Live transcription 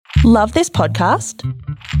Love this podcast?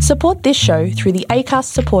 Support this show through the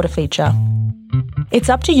Acast supporter feature. It's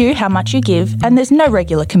up to you how much you give, and there's no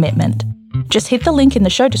regular commitment. Just hit the link in the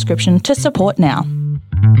show description to support now.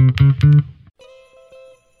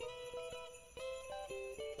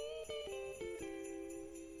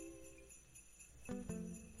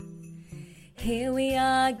 Here we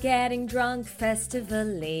are getting drunk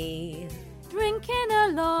festivally, drinking a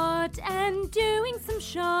lot and doing some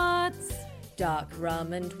shots. Dark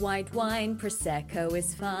rum and white wine, Prosecco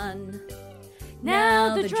is fun.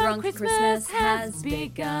 Now the drunk Christmas has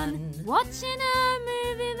begun. Watching a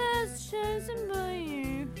movie that's chosen by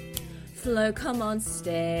you. Flo, come on,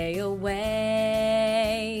 stay awake.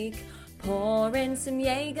 Pour in some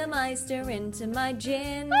Jägermeister into my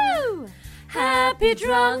gin. Woo! Happy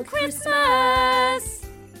drunk Christmas!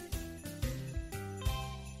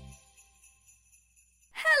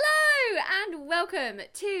 Hello and welcome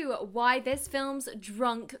to Why This Film's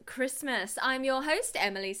Drunk Christmas. I'm your host,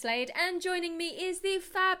 Emily Slade, and joining me is the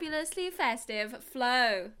fabulously festive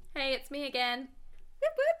Flo. Hey, it's me again.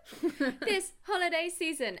 This holiday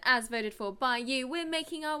season, as voted for by you, we're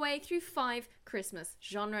making our way through 5 Christmas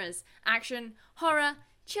genres: action, horror,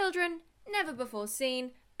 children, never before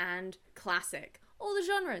seen, and classic. All the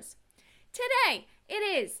genres. Today, it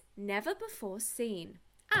is never before seen.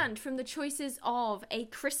 And from the choices of A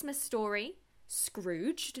Christmas Story,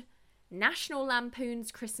 Scrooged, National Lampoon's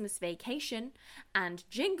Christmas Vacation, and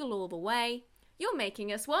Jingle All the Way, you're making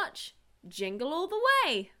us watch Jingle All the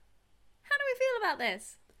Way. How do we feel about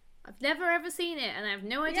this? I've never ever seen it, and I have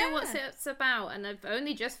no idea what it's about, and I've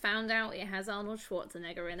only just found out it has Arnold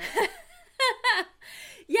Schwarzenegger in it.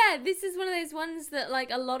 Yeah, this is one of those ones that,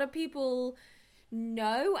 like, a lot of people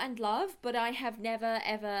know and love, but I have never,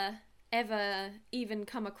 ever even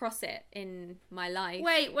come across it in my life.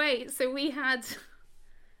 Wait, so we had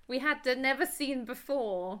the never seen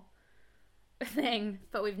before thing,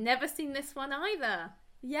 but we've never seen this one either.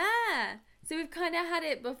 Yeah, so we've kind of had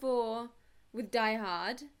it before with Die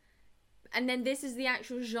Hard, and then this is the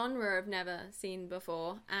actual genre I've never seen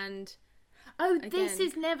before, and... Oh, this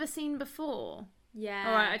is never seen before. Yeah.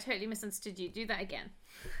 All right, I totally misunderstood you. Do that again.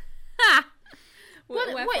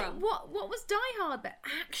 Where wait, from? what was Die Hard? The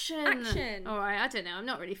action. Action. All right, I don't know. I'm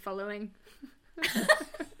not really following.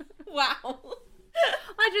 Wow.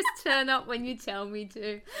 I just turn up when you tell me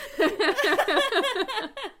to.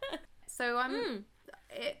 So I'm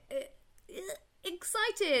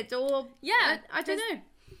excited, or Yeah, I don't know.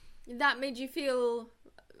 That made you feel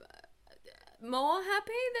more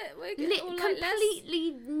happy that we're or like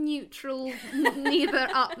completely neutral, neither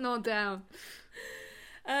up nor down.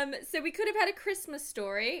 So we could have had A Christmas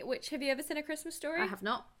Story, which, have you ever seen A Christmas Story? I have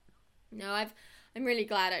not. No, I'm really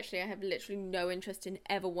glad, actually. I have literally no interest in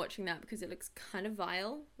ever watching that because it looks kind of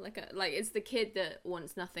vile. Like it's the kid that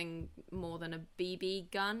wants nothing more than a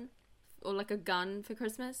BB gun, or like a gun for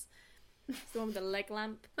Christmas. It's the one with the leg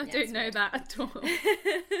lamp. I don't know that at all.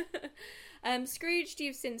 Scrooged,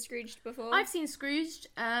 you've seen Scrooged before? I've seen Scrooged.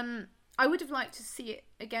 I would have liked to see it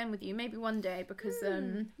again with you, maybe one day, because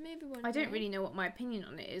maybe one I day. don't really know what my opinion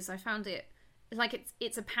on it is. I found it like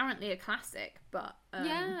it's apparently a classic, but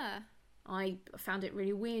yeah, I found it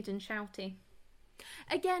really weird and shouty.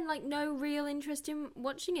 Again, like, no real interest in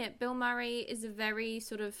watching it. Bill Murray is a very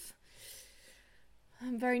sort of...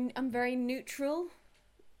 I'm very neutral,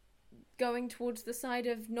 going towards the side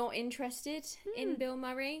of not interested in Bill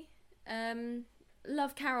Murray.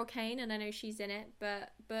 Love Carol Kane, and I know she's in it,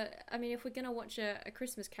 but I mean, if we're gonna watch a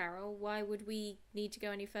Christmas Carol, why would we need to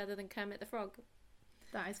go any further than Kermit the Frog?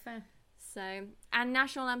 That is fair. So, and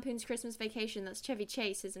National Lampoon's Christmas Vacation, that's Chevy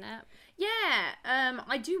Chase, isn't it? Yeah,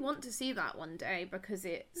 I do want to see that one day because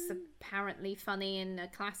it's apparently funny and a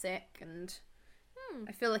classic, and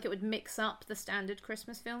I feel like it would mix up the standard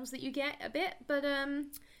Christmas films that you get a bit, but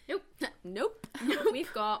Nope.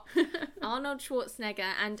 We've got Arnold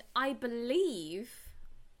Schwarzenegger, and I believe,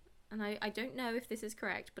 and I don't know if this is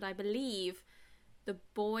correct, but I believe the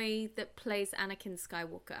boy that plays Anakin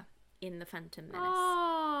Skywalker in The Phantom Menace.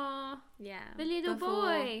 Aww, Yeah. the little before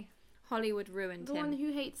boy. Hollywood ruined The him. one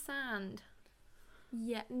who hates sand.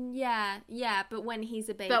 Yeah, but when he's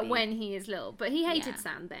a baby. But when he is little. But he hated Yeah.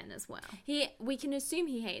 sand then as well. We can assume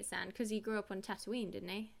he hated sand because he grew up on Tatooine, didn't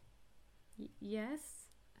he? Yes?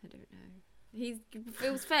 I don't know.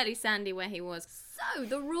 It was fairly sandy where he was. So,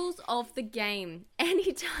 the rules of the game.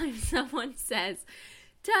 Anytime someone says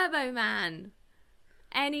Turbo Man,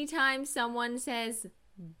 anytime someone says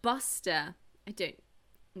Buster, I don't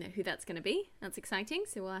know who that's going to be. That's exciting,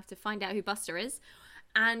 so we'll have to find out who Buster is.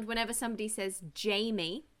 And whenever somebody says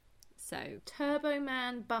Jamie, so Turbo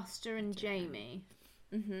Man, Buster and Jamie.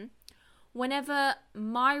 Whenever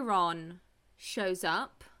Myron shows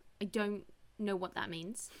up, I don't know what that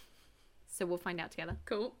means, so we'll find out together.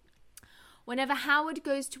 Cool. Whenever Howard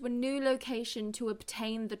goes to a new location to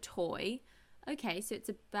obtain the toy. Okay, so it's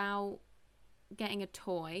about getting a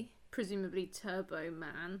toy. Presumably Turbo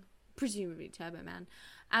Man.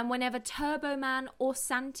 And whenever Turbo Man or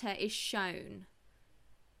Santa is shown.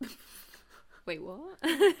 Wait, what?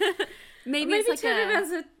 Maybe it's like Turbo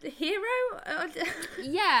Man's a hero?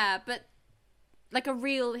 Yeah, but like a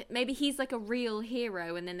real... Maybe he's like a real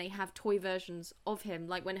hero and then they have toy versions of him,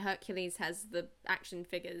 like when Hercules has the action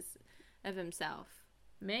figures of himself.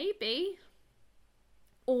 Maybe.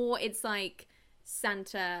 Or it's like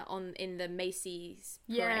Santa in the Macy's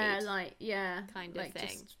parade. kind of thing.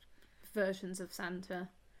 Just versions of Santa.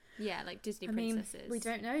 Yeah, like Disney princesses. We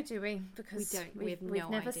don't know, do we? Because we've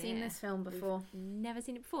never seen this film before. We've never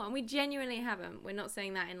seen it before, and we genuinely haven't. We're not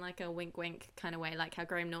saying that in like a wink wink kind of way, like how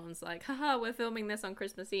Graham Norton's like, haha, we're filming this on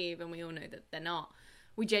Christmas Eve, and we all know that they're not.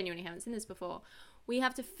 We genuinely haven't seen this before. We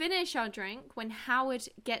have to finish our drink when Howard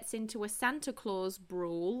gets into a Santa Claus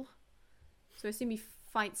brawl. So I assume he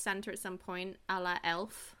fights Santa at some point, a la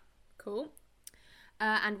Elf. Cool.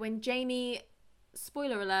 And when Jamie,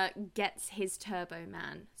 spoiler alert, gets his Turbo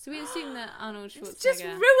Man. So we assume that Arnold Schwarzenegger... It's just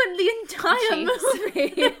ruined the entire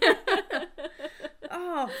movie.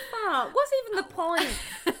 Oh, fuck. What's even the point?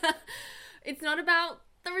 It's not about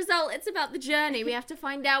the result, it's about the journey. We have to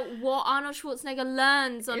find out what Arnold Schwarzenegger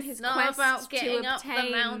learns on his quest to obtain... It's not about getting up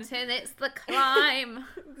the mountain, it's the climb.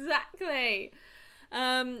 Exactly.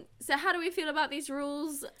 So how do we feel about these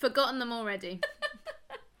rules? Forgotten them already.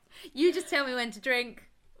 You just tell me when to drink.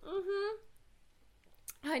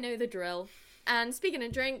 I know the drill. And speaking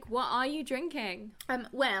of drink, what are you drinking?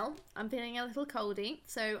 Well, I'm feeling a little coldy,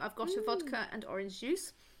 so I've got a vodka and orange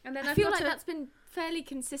juice. And then I feel like that's been fairly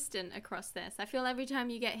consistent across this. I feel every time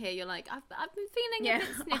you get here, you're like, I've been feeling a bit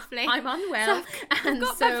sniffly. I'm unwell, I've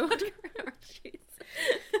got my vodka and orange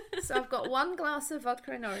juice. So I've got one glass of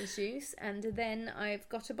vodka and orange juice, and then I've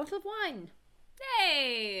got a bottle of wine.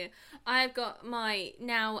 Hey! I've got my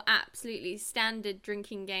now absolutely standard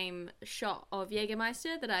drinking game shot of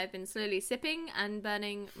Jägermeister that I've been slowly sipping and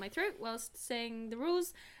burning my throat whilst saying the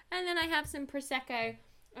rules. And then I have some Prosecco.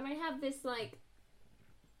 And I have this, like,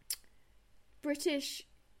 British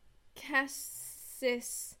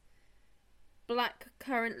cassis black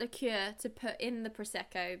currant liqueur to put in the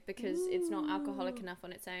Prosecco because it's not alcoholic enough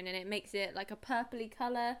on its own. And it makes it, like, a purpley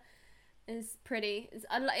colour. It's pretty.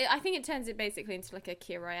 I think it turns it basically into like a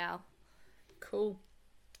Kir Royale. Cool.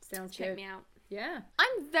 Sounds good. Check me out. Yeah.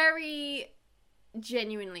 I'm very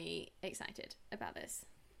genuinely excited about this.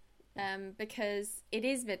 Because it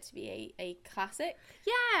is meant to be a classic.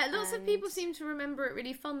 Yeah, lots of people seem to remember it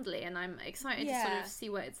really fondly, and I'm excited to sort of see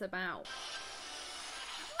what it's about.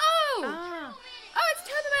 Oh, it's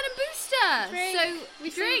Turbo Man and Booster. We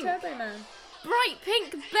drink. Turbo Man. Bright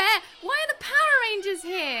pink bear. Why are the Power Rangers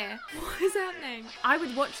here? What is happening? I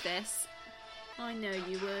would watch this. I know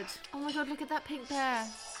you would. Oh my god, look at that pink bear.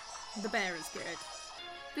 The bear is good.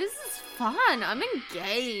 This is fun. I'm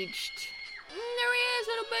engaged. There he is,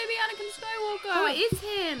 little baby Anakin Skywalker. Oh, it is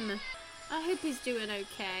him. I hope he's doing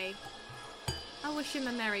okay. I wish him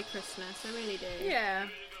a Merry Christmas. I really do. Yeah.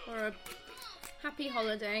 Or a happy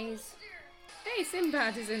holidays. Hey,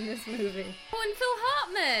 Sinbad is in this movie. Oh, and Phil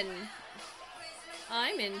Hartman.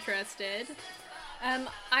 I'm interested.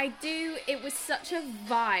 It was such a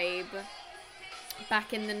vibe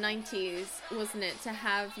back in the 90s, wasn't it, to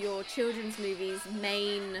have your children's movies'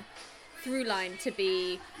 main through line to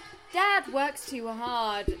be Dad works too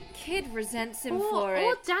hard, kid resents him for it.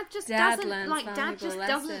 Or Dad just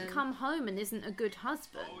doesn't come home and isn't a good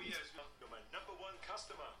husband. Oh yes, you're my number one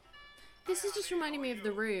customer. This is just reminding me of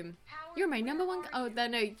The Room. You're my number one...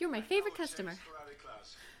 you're my favourite customer.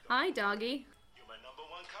 Hi, doggy. You're my number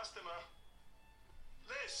one customer.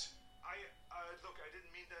 Liz, look, I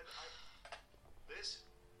didn't mean that. Liz?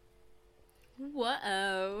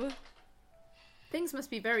 Whoa. Things must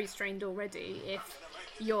be very strained already if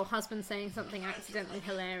your husband saying something accidentally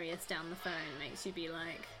hilarious down the phone makes you be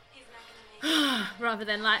like, rather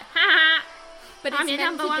than like, ha! But I'm your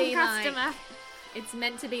number one customer. Like, it's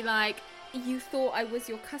meant to be like, you thought I was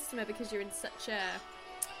your customer because you're in such a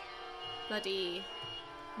bloody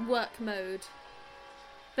work mode.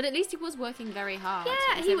 But at least he was working very hard.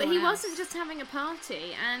 Yeah, he wasn't just having a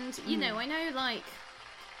party. And, you know, I know, like,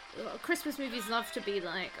 Christmas movies love to be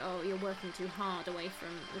like, oh, you're working too hard away from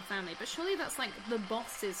the family. But surely that's, like, the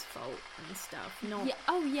boss's fault and stuff, not... Yeah.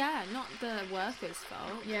 Oh, yeah, not the worker's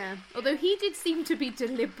fault. Yeah. Although he did seem to be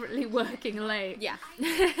deliberately working late. Yeah.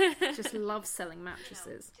 Just loves selling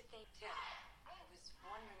mattresses. I was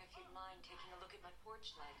wondering if you'd mind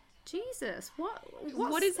Jesus,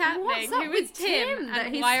 What is happening? What's up Who with is Tim? that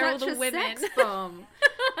And he's why are all such the a women? sex bomb?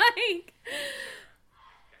 Like,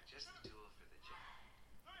 Just a tool for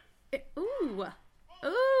the job.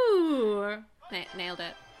 Ooh. nailed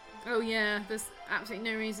it. Oh yeah, there's absolutely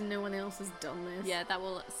no reason no one else has done this. Yeah, that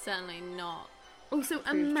will certainly not. Also, to be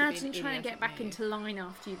an imagine trying idiot to get of back me. into line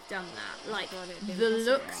after you've done that. Like, God, it'd be the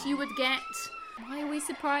impossible. looks you would get. Why are we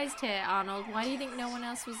surprised here, Arnold? Why do you think no one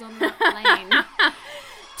else was on that plane?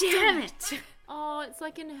 Damn it! Oh, it's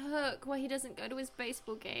like in Hook, where he doesn't go to his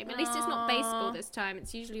baseball game. At least it's not baseball this time.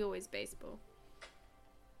 It's usually always baseball.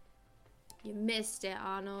 You missed it,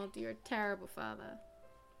 Arnold. You're a terrible father.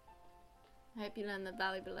 I hope you learn the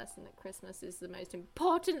valuable lesson that Christmas is the most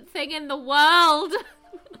important thing in the world.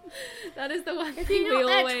 That is the one thing we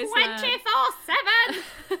always learn.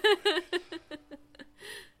 24/7!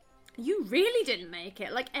 You really didn't make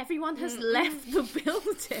it. Like, everyone has left the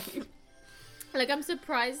building. Like, I'm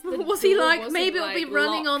surprised. Was he like, maybe it'll be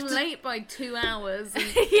running on late by 2 hours? And...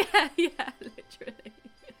 yeah, literally.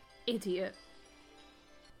 Idiot.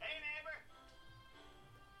 Hey, neighbor.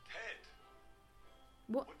 Ted,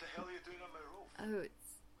 What? what the hell are you doing on my roof? Oh, it's...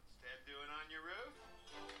 What's Ted doing on your roof?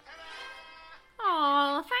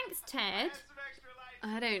 Aw, thanks, Ted. Some extra lights.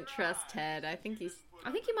 I don't trust Ted. I think he's...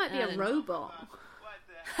 I think he might be a Ted. robot. What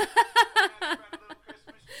the hell?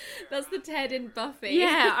 That's the Ted in Buffy.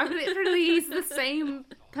 Yeah, I'm literally, he's the same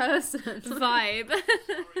person. Vibe. You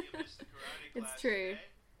missed the karate It's class true. today,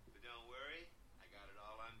 but don't worry, I got it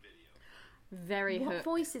all on video. Very What Hook.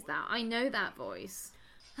 voice is that? I know that voice.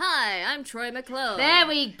 Hi, I'm Troy McClure. There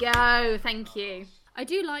we go. Thank you. I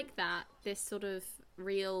do like that. This sort of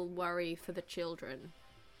real worry for the children.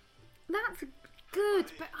 That's good,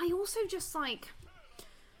 but I also just like...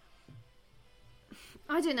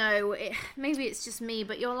 I don't know, maybe it's just me,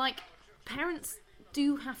 but you're like, parents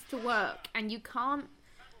do have to work, and you can't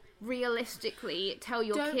realistically tell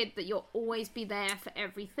your kid that you'll always be there for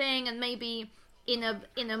everything, and maybe in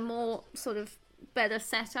a more sort of better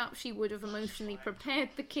setup, she would have emotionally prepared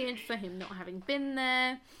the kid for him not having been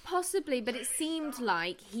there. Possibly, but it seemed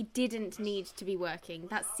like he didn't need to be working.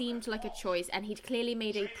 That seemed like a choice, and he'd clearly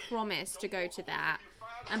made a promise to go to that.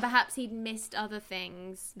 And perhaps he'd missed other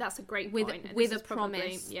things That's a great with point. and with this a is probably-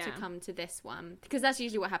 promise yeah. to come to this one. Because that's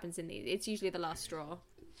usually what happens in these. It's usually the last straw.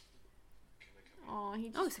 Oh, he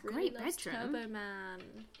just it's a really great loves bedroom. Turbo Man.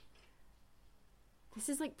 This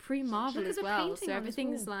is like pre-Marvel Look at as the well, painting so on his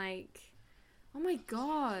everything's wall. like, oh my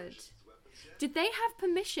god. Did they have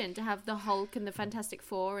permission to have the Hulk and the Fantastic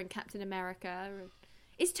Four and Captain America?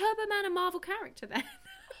 Is Turbo Man a Marvel character then?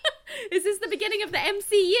 Is this the beginning of the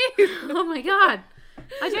MCU? Oh my god.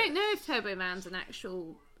 I don't know if Turbo Man's an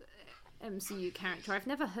actual MCU character. I've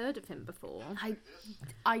never heard of him before.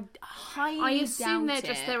 I highly I assume doubt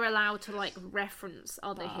they're allowed to like reference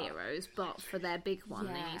other heroes, but for their big one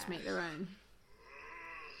they need to make their own.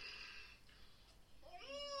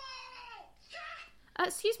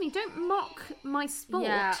 Excuse me, don't mock my sport,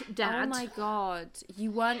 Dad. Oh my god,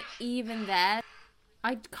 you weren't even there.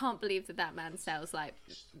 I can't believe that man sells like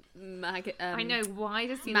I know, why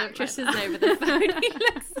does he mattresses look like that? over the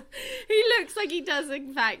phone. He looks like he does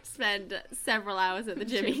in fact spend several hours at the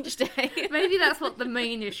gym each day. Maybe that's what the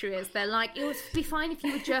main issue is. They're like, it would be fine if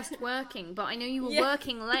you were just working, but I know you were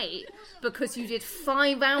working late because you did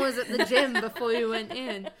 5 hours at the gym before you went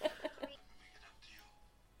in.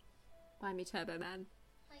 Buy me Turbo Man.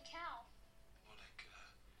 Like how?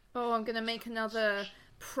 Oh, I'm going to make another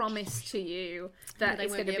promise to you that they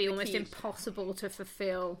it's won't going to be be able to almost keep. impossible to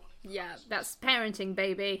fulfill. Yeah. That's parenting,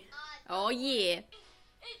 baby. Oh yeah.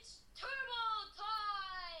 It's turbo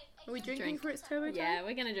time! Are we drinking Drink. for its turbo time? Yeah,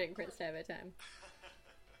 we're gonna drink Prince Turbo time.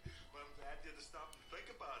 Well, I'm glad you had to stop and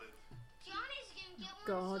think about it. Johnny's gonna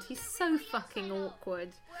get one. God, he's so fucking awkward.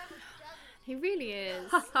 He really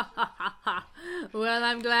is. Well,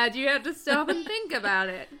 I'm glad you had to stop and think about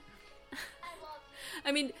it.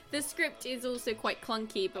 I mean, the script is also quite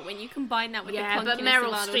clunky, but when you combine that with Yeah, the but clunkiness Meryl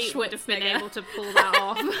of Arnold Streep would have been Schwarzenegger- able to pull that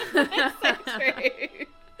off. True.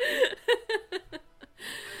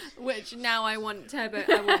 Which now I want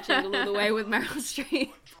Jingle All the Way with Meryl Streep. You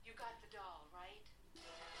got the doll, right?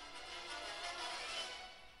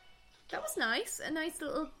 That was nice. A nice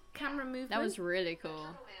little camera movement. That was really cool. Man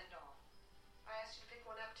doll. I asked you to pick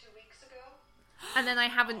one up 2 weeks ago. And then I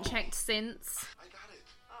haven't checked since. I got it.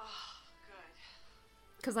 Oh,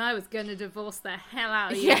 good. Because I was going to divorce the hell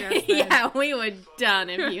out of you just then. Yeah, we were done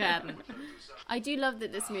if you hadn't. I do love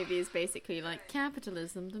that this movie is basically like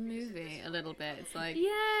capitalism, the movie, a little bit. It's like,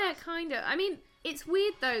 Yeah, kind of. I mean, it's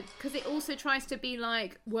weird though, because it also tries to be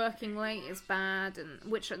like working late is bad, and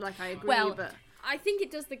which like I agree, well, but I think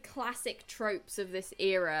it does the classic tropes of this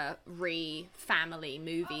era family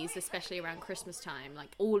movies, especially around Christmas time. Like,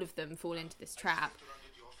 all of them fall into this trap.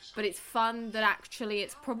 But it's fun that actually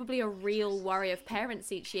it's probably a real worry of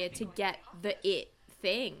parents each year to get the it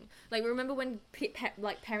thing. Like, remember when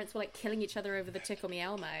parents were like killing each other over the Tickle Me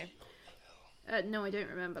Elmo? No, I don't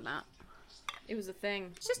remember that. It was a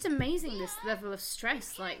thing. It's just amazing, this level of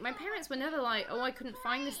stress. Like, my parents were never like, oh, I couldn't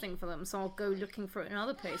find this thing for them, so I'll go looking for it in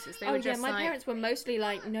other places. They were just my parents were mostly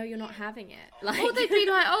like, no, you're not having it. Like, or they'd be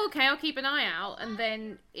like, oh, okay, I'll keep an eye out, and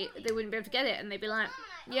then they wouldn't be able to get it, and they'd be like,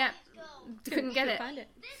 yeah, couldn't get it. Find it.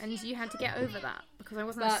 And you had to get over that, because I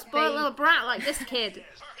wasn't But a spoiled they- little brat like this kid.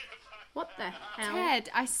 What the hell? Ted,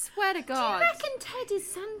 I swear to Do God. you reckon Ted is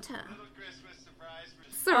Santa?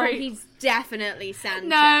 Oh, Sorry. he's definitely Santa.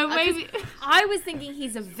 No, 'Cause maybe- I was thinking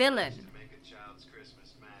he's a villain.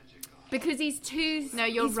 Because he's too... No,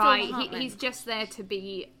 you're he's Phil right. Hartman. He's just there to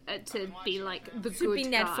be like the To good be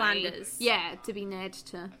Ned guy. Flanders. Yeah, to be Ned.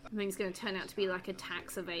 I think he's going to turn out to be like a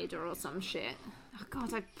tax evader or some shit. Oh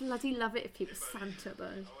God, I bloody love it if he was Santa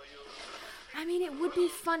though. I mean, it would be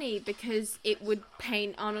funny because it would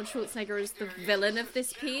paint Arnold Schwarzenegger as the villain of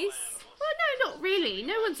this piece. Well, no, not really.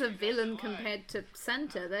 No one's a villain compared to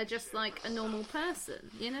Santa. They're just like a normal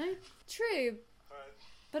person, you know? True.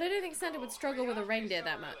 But I don't think Santa would struggle with a reindeer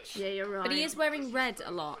that much. Yeah, you're right. But he is wearing red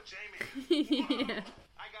a lot. Yeah. I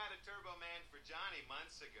got a Turbo Man for Johnny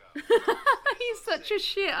months ago. He's such a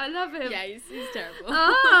shit. I love him. Yeah, he's terrible.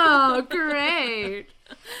 Oh, great.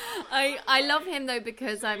 I love him though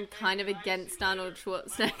because I'm kind of against Arnold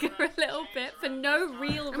Schwarzenegger a little bit for no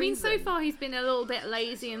real reason. I mean, so far he's been a little bit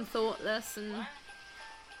lazy and thoughtless, and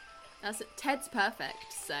Ted's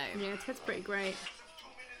perfect, so yeah, Ted's pretty great.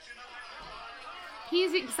 He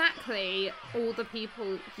is exactly all the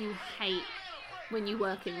people you hate when you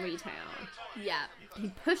work in retail. yeah. He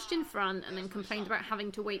pushed in front and then complained about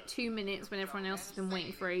having to wait 2 minutes when everyone else has been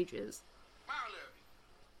waiting for ages. Oh,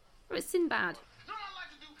 it's Sinbad. You know what I like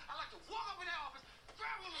to do? I like to walk up in that office,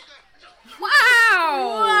 grab one of them.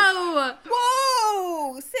 Whoa!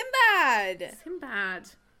 Whoa! Sinbad! Sinbad.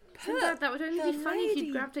 Sinbad, that would only be the funny if lady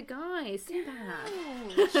you'd grabbed a guy. Sinbad.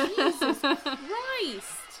 Jesus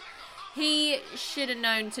Christ! He should have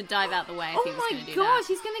known to dive out the way if he Oh was going to my do gosh, that.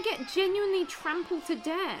 he's going to get genuinely trampled to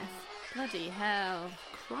death. Bloody hell.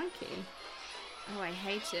 Crikey. Oh, I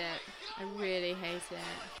hate it. I really hate it.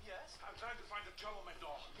 Yes, I'm trying to find the Turbo Man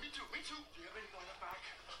doll. Me too, me too. Do you have anything on that back?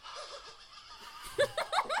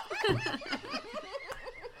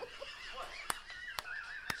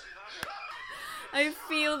 I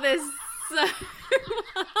feel this so much.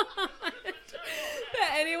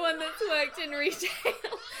 That anyone that's worked in retail,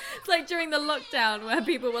 it's like during the lockdown where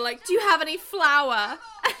people were like, do you have any flour?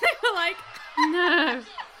 And they were like, No.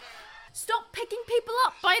 stop picking people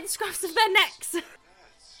up by the scruffs of their necks.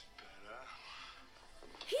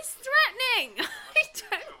 He's threatening. I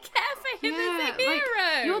don't care for him as a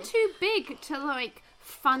hero. You're too big to, like,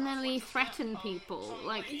 funnily threaten people.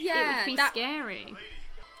 Like, Yeah, it would be that- scary.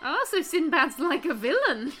 Also, Sinbad's like a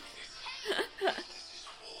villain.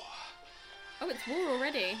 Oh, it's war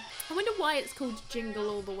already. I wonder why it's called Jingle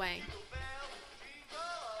All the Way.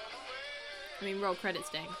 I mean, roll credits,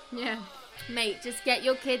 Ding. Yeah. Mate, just get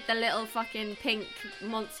your kid the little fucking pink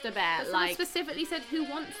monster bear. But someone Like, specifically said, who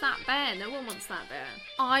wants that bear? No one wants that bear.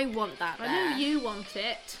 I want that bear. I know you want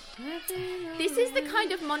it. This is the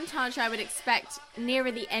kind of montage I would expect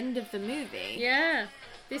nearer the end of the movie. Yeah.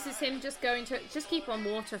 This is him just going to... Just keep on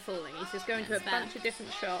water falling. He's just going to a That's fair. bunch of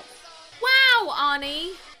different shops. Wow,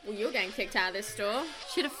 Arnie! Well, you're getting kicked out of this store.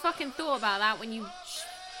 Should have fucking thought about that when you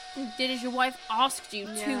did as your wife asked you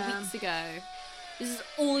 2 Yeah. weeks ago. This is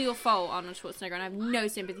all your fault, Arnold Schwarzenegger, and I have no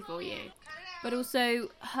sympathy for you. But also,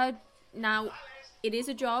 now, it is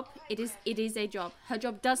a job. It is a job. Her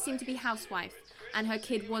job does seem to be housewife, and her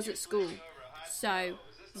kid was at school. So,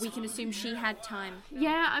 we can assume she had time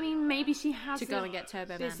Yeah, I mean, maybe she has to go and get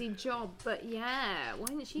Turbo Man. busy job, but yeah, why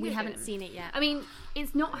didn't she We get haven't him? seen it yet. I mean,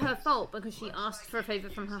 it's not her fault because she asked for a favour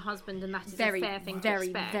from her husband, and that is Very, a fair thing to very,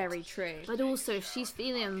 expect. very true. But also, if she's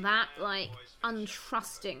feeling that, like,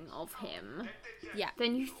 untrusting of him, Yeah.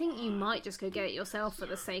 then you think you might just go get it yourself for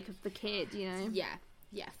the sake of the kid, you know?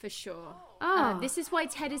 Yeah, for sure. Oh. This is why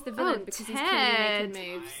Ted is the villain, Oh, because he's Ted. clearly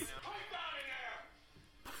making moves.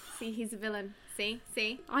 See, he's a villain.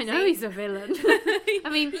 See? I know he's a villain. I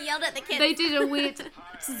mean, He yelled at the kids. they did a weird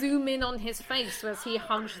zoom in on his face as he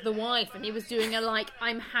hugged the wife, and he was doing a like,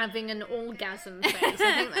 I'm having an orgasm face.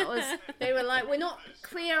 I think that was. They were like, we're not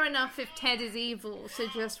clear enough if Ted is evil, so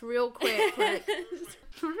just real quick. Like,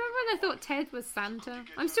 remember when I thought Ted was Santa?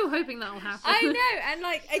 I'm still hoping that'll happen. I know, and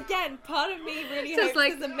like again, part of me really Just hopes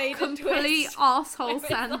like there's a major complete twist. asshole It's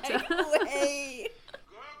Santa. like, wait. Cookies!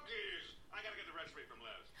 I gotta get the recipe from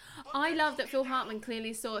Liz. I love that Phil Hartman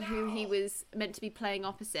clearly saw who he was meant to be playing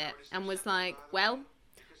opposite and was like, well,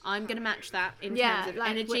 I'm going to match that in terms of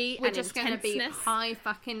energy we're and just going to be intenseness. high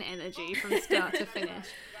fucking energy from start to finish.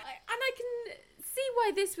 And I can see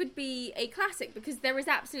why this would be a classic, because there is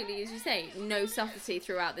absolutely, as you say, no subtlety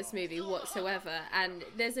throughout this movie whatsoever, and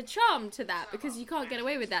there's a charm to that because you can't get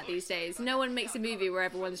away with that these days. No one makes a movie where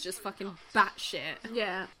everyone's just fucking batshit.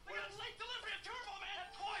 Yeah. We're on late delivery of Turbo Man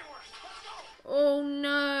at Toy Works. Let's go! Oh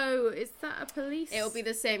no, is that a police? It'll be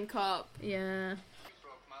the same cop. Yeah.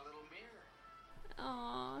 Broke my little mirror.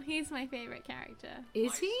 Oh, he's my favourite character.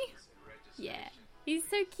 Is he? Yeah. He's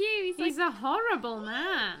so cute. He's like, a horrible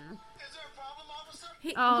man. Is there a problem, officer?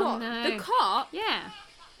 Oh, what? no. The cop? Yeah.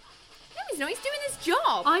 No, he's not. He's doing his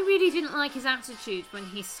job. I really didn't like his attitude when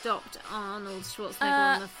he stopped Arnold Schwarzenegger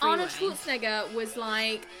on the freeway. Arnold Schwarzenegger was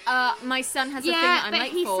like, my son has a thing Yeah, that I'm but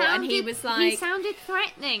late he for, sounded, and he was like, he sounded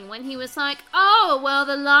threatening when he was like, "Oh, well,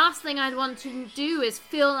 the last thing I'd want to do is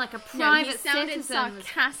feel like a private no, he sounded citizen."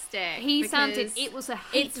 sarcastic. He sounded. because It was a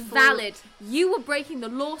It's hateful. valid. You were breaking the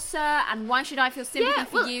law, sir, and why should I feel sympathy Yeah,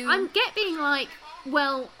 for well, you? I'm being like,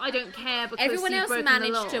 well, I don't care because Everyone you've else broken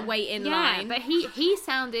managed the law. to wait in yeah, line. but he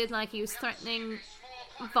sounded like he was threatening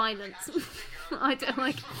violence. I don't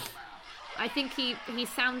like. I think he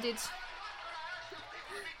sounded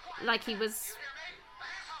like he was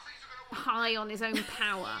high on his own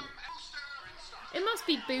power. It must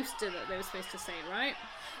be Booster that they were supposed to say, right?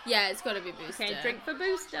 Yeah, it's got to be Booster. Okay, drink for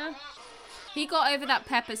Booster. He got over that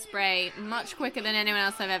pepper spray much quicker than anyone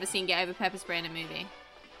else I've ever seen get over pepper spray in a movie.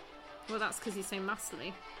 Well, that's because he's so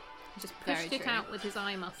muscly. He just Very pushed it true. out with his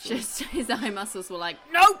eye muscles. Just his eye muscles were like,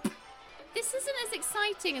 nope! This isn't as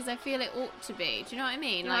exciting as I feel it ought to be. Do you know what I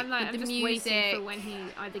mean? I'm with the just music. waiting for when he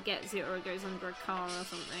either gets it or it goes under a car or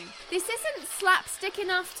something. This isn't slapstick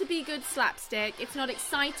enough to be good slapstick. It's not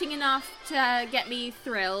exciting enough to get me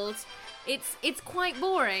thrilled. It's quite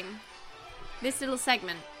boring. This little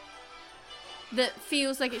segment that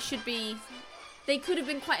feels like it should be. They could have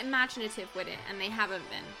been quite imaginative with it, and they haven't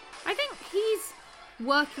been. I think he's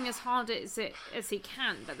working as hard as he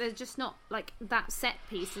can, but there's just not like that set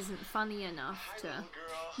piece isn't funny enough to.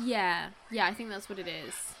 Yeah, I think that's what it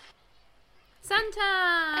is.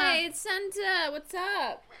 Santa. Hey, it's Santa. What's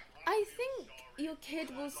up? I think your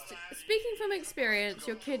kid will. Speaking from experience,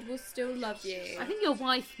 your kid will still love you. I think your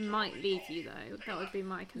wife might leave you though. That would be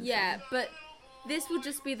my concern. Yeah, but this will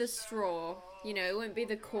just be the straw. You know, it won't be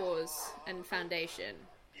the cause and foundation.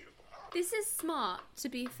 This is smart, to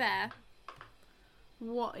be fair.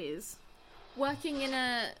 What is? Working in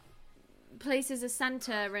a place as a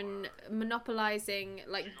Santa and monopolizing,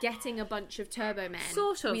 like, getting a bunch of Turbo Men.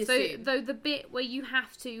 Sort of. we So, assume. though the bit where you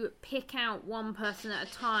have to pick out one person at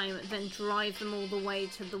a time, then drive them all the way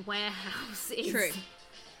to the warehouse is True.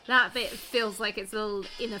 That bit feels like it's a little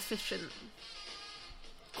inefficient.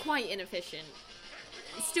 Quite inefficient.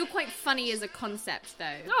 It's still quite funny as a concept,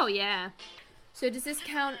 though. Oh yeah. So does this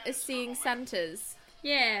count as seeing Santas?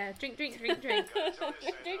 Yeah. Drink. Of course,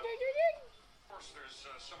 there's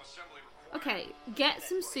some assembly required. Okay. Get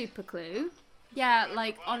some super glue. Yeah,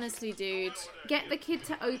 like, honestly, dude. Get the kid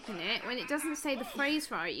to open it. When it doesn't say the phrase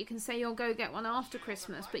right, you can say you'll go get one after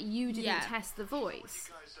Christmas, but you didn't Yeah. test the voice.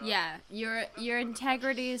 Yeah, your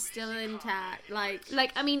integrity is still intact. Like,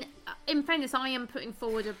 I mean, in fairness, I am putting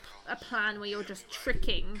forward a plan where you're just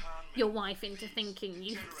tricking your wife into thinking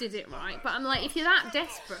you did it right. But I'm like, if you're that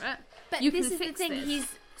desperate, but you this can is the fix thing. this. He's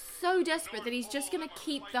so desperate that he's just gonna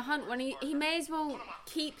keep the hunt. When he may as well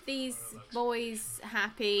keep these boys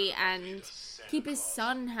happy and keep his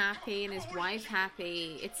son happy and his wife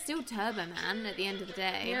happy. It's still Turbo Man at the end of the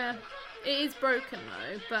day. Yeah. It is broken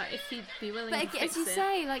though, but if he'd be willing to But fix as you it.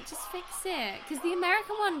 say, like, just fix it. Because the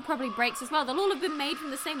American one probably breaks as well. They'll all have been made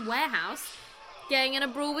from the same warehouse. Getting in a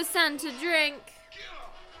brawl with Santa, drink.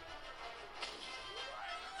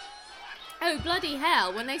 Oh, bloody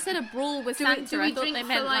hell. When they said a brawl with do Santa, we I thought drink they for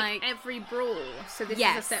meant, like every brawl? So this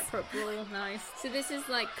Yes. is a separate brawl. Nice. So this is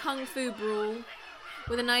like Kung Fu brawl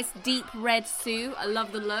with a nice deep red suit. I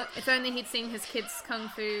love the look. If only he'd seen his kids' kung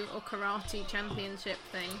fu or karate championship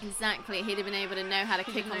thing. Exactly. He'd have been able to know how to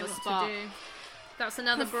He kick didn't on know the what spot. to do. That's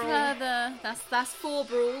another brawl. Further, that's 4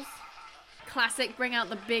 brawls. Classic, bring out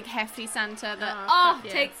the big hefty Santa that fuck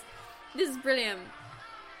yeah. takes. This is brilliant.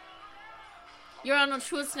 You're Arnold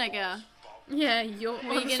Schwarzenegger. Yeah, you're.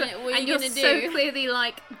 What are you and you're gonna so do? clearly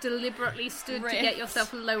like deliberately stood to get Ripped.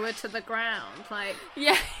 yourself lower to the ground, like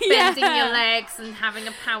Yeah, bending yeah. your legs and having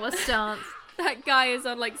a power stance. That guy is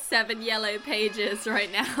on like 7 yellow pages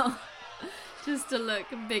right now, just to look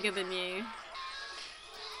bigger than you.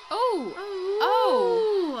 Oh,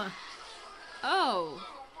 Oh, oh.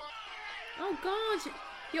 oh God!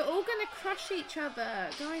 You're all gonna crush each other,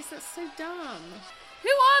 guys. That's so dumb. Who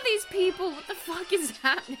are these people? What the fuck is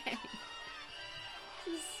happening?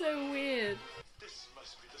 This is so weird. This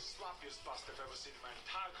must be the sloppiest bust I've ever seen in my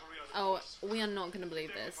entire career. Oh, we are not gonna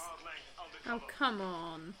believe this. Oh, come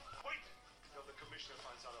on. Wait till the commissioner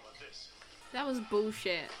finds out about this. That was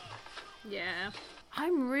bullshit. Yeah.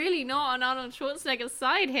 I'm really not on Arnold Schwarzenegger's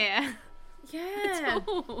side here. Yeah.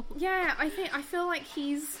 Oh. Yeah, I feel like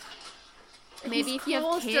he's Maybe if you have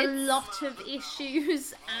caused kids. a lot of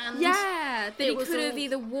issues and Yeah, that he it was could have all-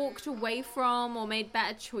 either walked away from or made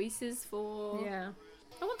better choices for. Yeah.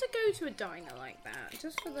 I want to go to a diner like that,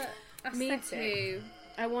 just for the Me aesthetic. too.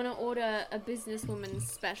 I want to order a businesswoman's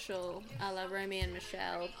special a la Romy and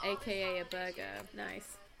Michelle, aka a burger.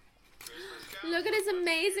 Nice. Look at his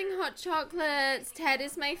amazing hot chocolates. Ted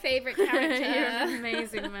is my favorite You're character. an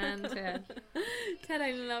amazing man, Ted. Ted,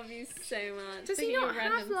 I love you so much. Does Look he at not your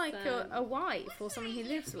have random like son. a wife or someone he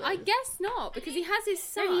lives with? I guess not, because he has his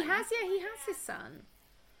son. No, he has his son.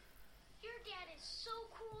 Your dad is so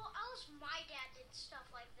cool. I wish my dad did stuff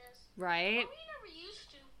like this. Right? But we never used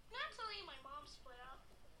to. Not until he and my mom split up.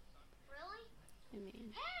 Really? I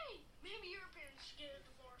mean, Hey, maybe your parents should get a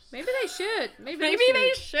divorce. Maybe they should. maybe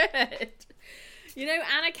they should. You know,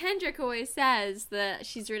 Anna Kendrick always says that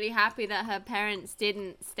she's really happy that her parents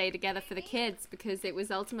didn't stay together for the kids because it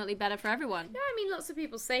was ultimately better for everyone. Yeah, I mean, lots of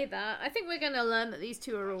people say that. I think we're going to learn that these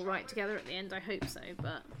two are all right together at the end. I hope so,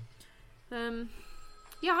 but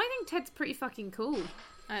yeah, I think Ted's pretty fucking cool.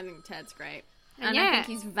 I think Ted's great. And And yeah, I think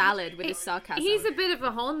he's valid with his sarcasm. He's a bit of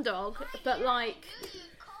a horn dog, but like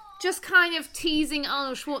just kind of teasing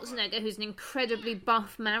Arnold Schwarzenegger, who's an incredibly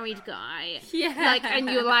buff married guy. Yeah. Like, and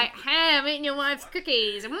you're like, hey, I'm eating your wife's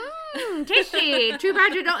cookies. Tasty. Too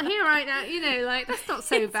bad you're not here right now. You know, like, that's not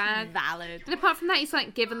so bad. valid. And apart from that, he's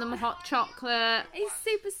like giving them hot chocolate. He's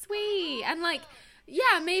super sweet. And like,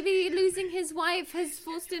 yeah, maybe losing his wife has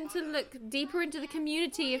forced him to look deeper into the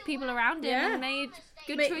community of people around him Yeah. and made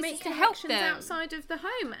good Make choices to help connections them. outside of the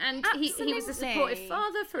home. And he was a Absolutely. supportive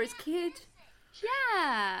father for his kid.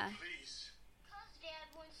 Yeah. Please. Because, Dad,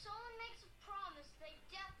 when someone makes a promise, they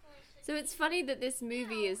definitely stick So it's funny that this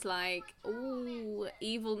movie is like, ooh,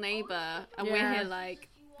 evil neighbor, and we're Yeah. here like,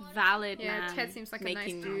 valid Yeah, man. Ted seems like a nice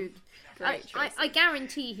making dude. Great I choices.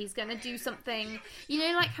 guarantee he's going to do something. You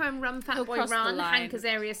know, like how in Run Fat He'll Boy cross the Run, line. Hank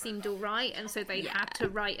Azaria seemed alright, and so they had to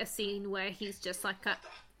write a scene where he's just like a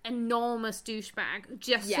enormous douchebag,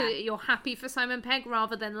 just so Yeah. that you're happy for Simon Pegg,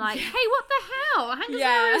 rather than like, hey, what the hell? Hank Yeah.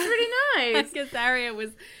 Azaria's really nice. Hank Azaria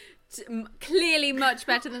was clearly much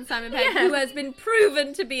better than Simon Pegg, Yeah. who has been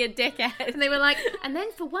proven to be a dickhead. And they were like, and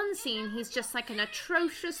then for one scene, he's just like an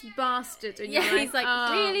atrocious bastard. And Yeah, you're he's like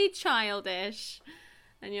 "Oh." really childish.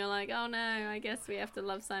 And you're like, oh no, I guess we have to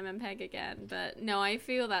love Simon Pegg again. But no, I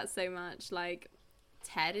feel that so much. Like,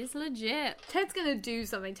 Ted is legit. Ted's gonna do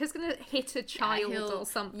something. Ted's gonna hit a child he'll- or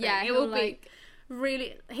something. yeah, it he'll, will be like-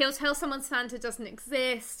 really. He'll tell someone Santa doesn't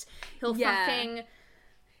exist. He'll Yeah. fucking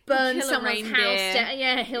burn kill a someone's house reindeer. down.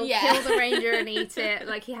 Yeah, he'll Yeah. kill the reindeer and eat it.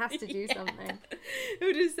 Like, he has to do something.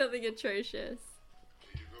 He'll do something atrocious.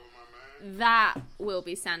 Here you go, my man. That will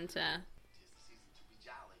be Santa.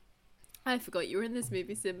 I forgot you were in this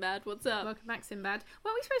movie, Sinbad. What's up? Welcome back, Sinbad.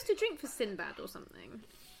 What are we supposed to drink for Sinbad or something?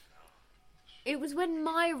 It was when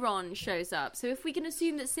Myron shows up. So if we can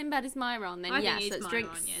assume that Sinbad is Myron, then I think yes, he's let's Myron,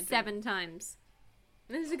 drink yeah, drink. 7 times.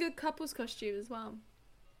 This is a good couple's costume as well.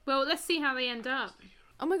 Well, let's see how they end up.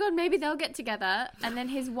 Oh my god, maybe they'll get together, and then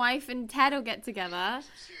his wife and Ted will get together.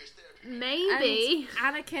 Maybe.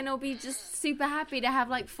 And Anakin will be just super happy to have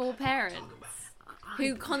like 4 parents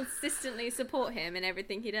who consistently support him in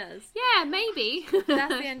everything he does. Yeah, maybe.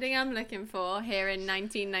 That's the ending I'm looking for here in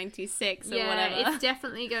 1996 or Yeah, whatever. it's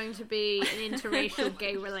definitely going to be an interracial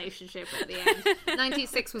gay relationship at the end.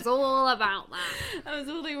 96 was all about that. That was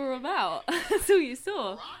all they were about. That's all you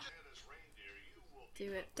saw.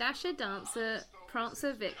 Do it. Dasher, Dancer,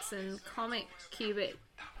 Prancer, Vixen, Comic, Cubit,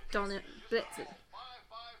 Donut, Blitzen.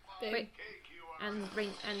 Wait,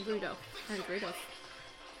 and Rudolph. And Rudolph.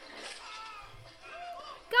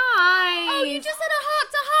 Guys! Oh, you just had a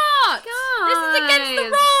heart-to-heart! This is against the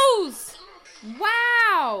rules!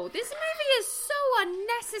 Wow! This movie is so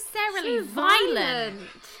criminally violent.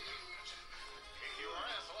 Take your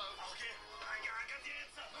ass alone. Okay, I got the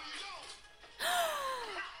answer.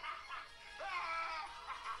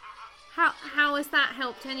 How has that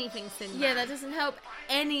helped anything, Sinbad? Yeah, that doesn't help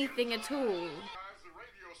anything at all. Guys, the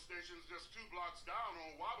radio station's just 2 blocks down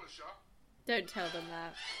on Wabasha. Don't tell them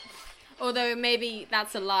that. Although maybe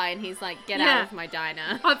that's a lie and he's like, get out of my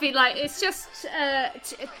diner. I'd be like, it's just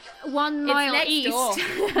 1 mile next east. door.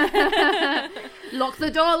 Lock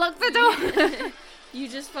the door, lock the door. You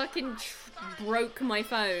just fucking broke my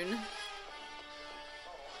phone.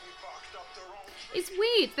 It's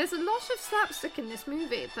weird. There's a lot of slapstick in this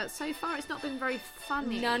movie, but so far it's not been very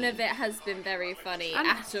funny. None of it has been very funny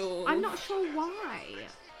at all. I'm not sure why.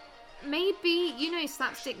 Maybe,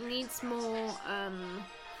 slapstick needs more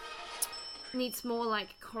like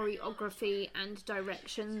choreography and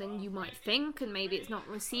direction than you might think, and maybe it's not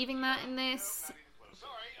receiving that in this.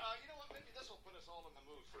 Sorry, you know what? Maybe this will put us all in the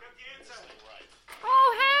mood for it.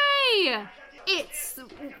 Oh, hey! It's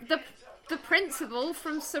the principal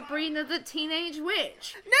from Sabrina the Teenage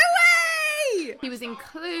Witch. No way! He was in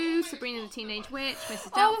Clue, Sabrina the Teenage Witch,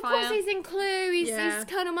 Mrs. Doubtfire. Oh, of course he's in Clue. He's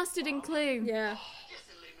Colonel Mustard in Clue. Yeah.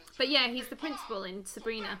 But yeah, he's the principal in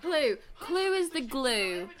Sabrina. Clue. Clue is the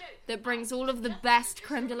glue that brings all of the best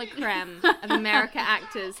creme de la creme of America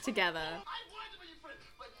actors together.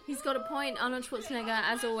 He's got a point. Arnold Schwarzenegger,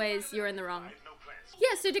 as always, you're in the wrong.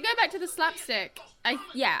 Yeah, so to go back to the slapstick,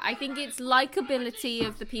 I think it's likability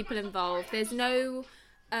of the people involved. There's no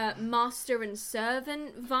master and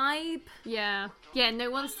servant vibe. Yeah,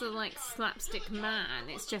 no one's the like slapstick man.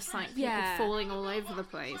 It's just like people falling all over the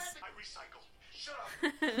place. I recycle. Shut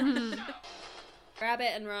up. Grab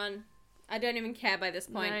it and run. I don't even care by this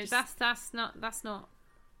point. No, Just- that's not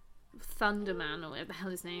Thunderman or whatever the hell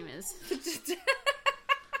his name is.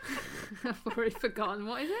 I've already forgotten.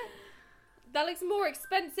 What is it? That looks more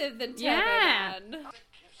expensive than Turbo Yeah. Man.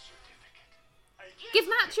 Give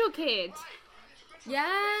that to your kid.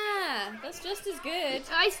 Yeah, that's just as good.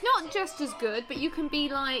 It's not just as good, but you can be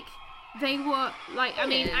like, they were like. I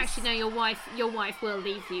mean, is. actually, no. Your wife will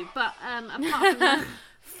leave you. But apart from that,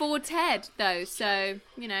 For Ted, though, so,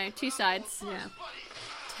 2 sides. yeah,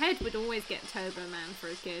 Ted would always get Turbo Man for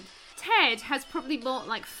a kid. Ted has probably bought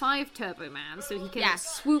like 5 Turbo Man, so he can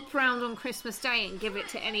swoop round on Christmas Day and give it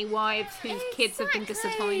to any wives whose kids have been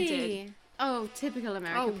disappointed. Oh, typical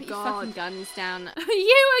American. Oh, Put God. your fucking guns down.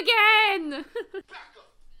 You again! Back up.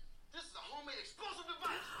 This is a homemade explosive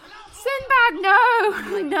device. Sinbad,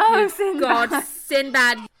 no! No, Sinbad. God,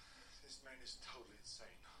 Sinbad. This man is totally insane.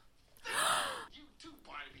 You too,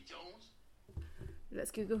 Barnaby Jones. Let's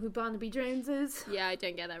Google who Barnaby Jones is. Yeah, I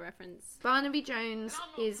don't get that reference. Barnaby Jones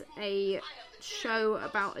is a show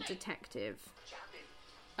about a detective.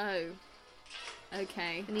 Oh.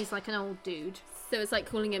 Okay. And he's like an old dude. So it's like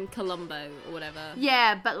calling him Columbo or whatever.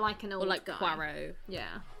 Yeah, but like an old Or like guy. Poirot.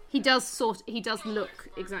 Yeah. He does look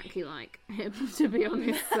exactly like him, to be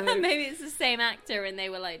honest. So. Maybe it's the same actor and they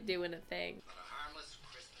were like doing a thing. A harmless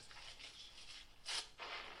Christmas package.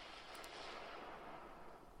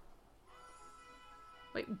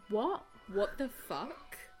 Wait, what? What the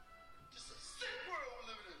fuck? Just a sick world we're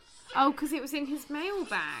living in. Oh, because it was in his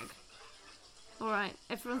mailbag. Alright,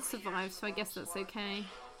 everyone survived, so I guess that's okay.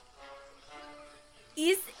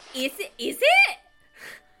 Is it?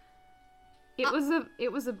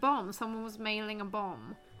 It was a bomb. Someone was mailing a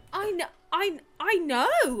bomb. I know, and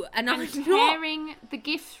I'm And not. tearing the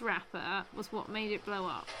gift wrapper was what made it blow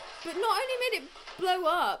up. But not only made it blow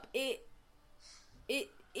up, it.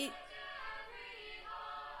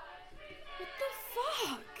 What the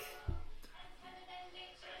fuck?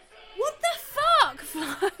 What the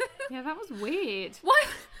fuck? Yeah, that was weird. Why?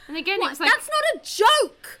 And again, What? it was like... That's not a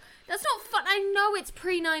joke. That's not fun. I know it's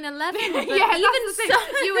pre 9/11, but yeah, even that's the thing.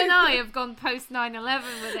 so, You and I have gone post 9/11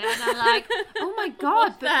 with it, and I'm like, oh my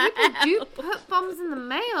god, but people do put bombs in the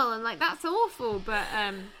mail, and like that's awful. But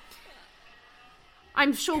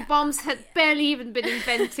I'm sure bombs had barely even been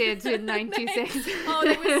invented in '96. Oh,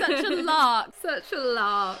 it was such a lark. Such a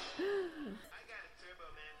lark. I got a Turbo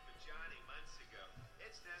Man for Johnny months ago.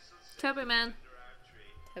 It's nestled safely Turbo Man. under our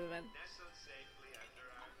tree. Nestled safely under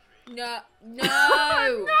our tree. No.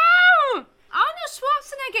 No! Arnold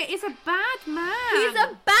Schwarzenegger is a bad man. He's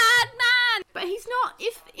a bad man. But he's not.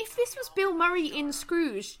 If this was Bill Murray in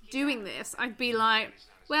Scrooge doing this, I'd be like,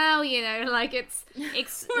 well, like it's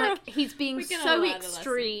like he's being We can all so learn a lesson.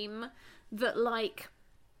 extreme that like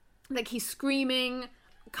he's screaming,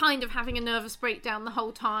 kind of having a nervous breakdown the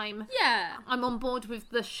whole time. Yeah. I'm on board with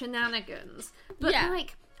the shenanigans, but Yeah.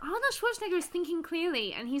 like Arnold Schwarzenegger is thinking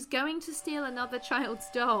clearly, and he's going to steal another child's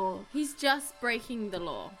doll. He's just breaking the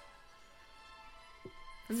law.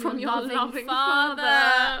 From your loving father.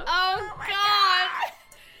 father. Oh, God.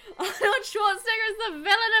 Arnold Schwarzenegger is the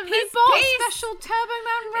villain of He this bought piece. special Turbo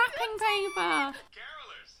Man wrapping paper.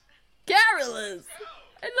 Carolers! Carolers.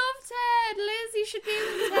 I love Ted. Liz, you should be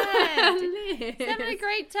with Ted. He's having a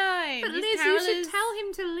great time. But He's Liz, you carolers. should tell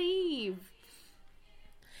him to leave.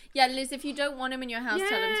 Yeah, Liz, if you don't want him in your house,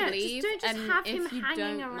 tell him Yeah, to just leave. don't just and have if him you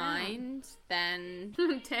hanging don't around. mind, then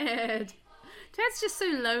Ted. Ted's just so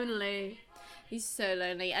lonely. he's so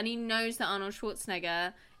lonely. And he knows that Arnold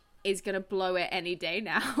Schwarzenegger is going to blow it any day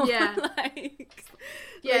now. Yeah.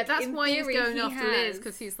 Yeah, like, that's in why he's theory, going he after Liz, has.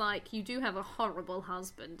 because he's like, you do have a horrible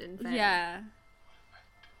husband in bed. Yeah.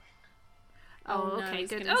 Oh, no, okay, he's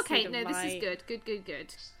good. gonna see Okay, the no, this is light. good.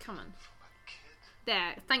 Good. Come on.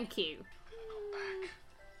 There, thank you.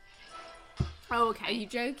 Oh, okay. Are you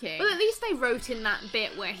joking? Well, at least they wrote in that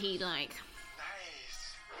bit where he, like,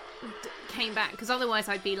 came back, because otherwise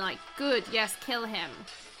I'd be like, good, yes, kill him.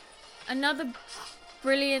 Another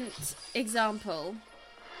brilliant example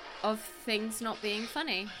of things not being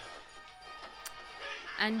funny.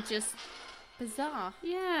 And just bizarre.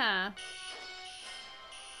 Yeah.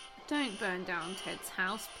 Don't burn down Ted's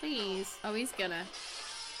house, please. Oh, he's gonna.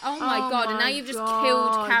 Oh my god, and now my you've just God.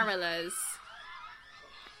 killed carolers.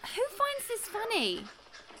 Who finds this funny?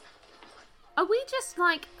 Are we just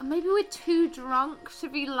like, maybe we're too drunk to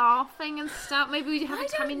be laughing and stuff? Maybe we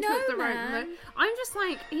haven't come don't into know, it the right man. moment. I'm just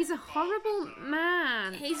like, he's a horrible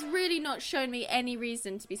man. He's really not shown me any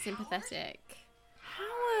reason to be sympathetic.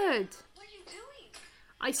 Howard! What are you doing?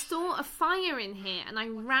 I saw a fire in here and I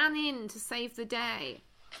ran in to save the day.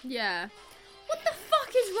 Yeah. What the fuck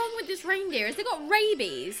is wrong with this reindeer? Has it got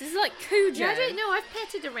rabies? This is like Cujo. Yeah, I don't know, I've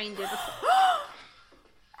petted a reindeer before.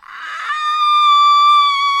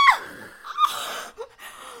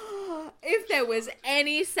 If there was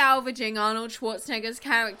any salvaging Arnold Schwarzenegger's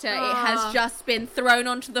character, it has just been thrown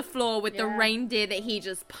onto the floor with the reindeer that he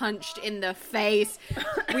just punched in the face.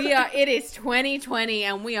 It is 2020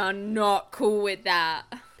 and we are not cool with that.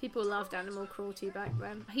 People loved animal cruelty back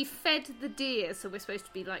then. He fed the deer, so we're supposed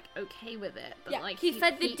to be like okay with it. But like he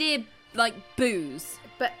fed the deer like booze.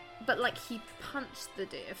 But like he punched the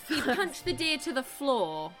deer. He punched the deer to the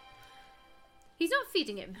floor. He's not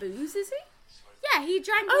feeding it booze, is he? Yeah, he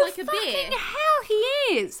drank like a beer. fucking hell, he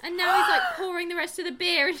is. And now he's like pouring the rest of the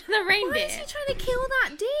beer into the reindeer. Why is he trying to kill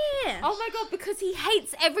that deer? Oh my god, because he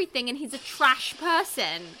hates everything and he's a trash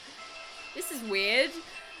person. This is weird.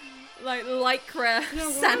 Like Lycra why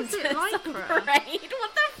is it Santa's Lycra? parade.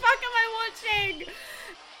 What the fuck am I watching?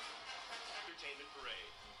 Entertainment Parade.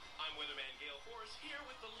 I'm Weatherman Gale Force here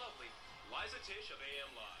with the lovely Liza Tish of AM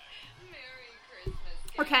Live. Merry Christmas.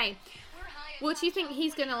 Okay. What do you think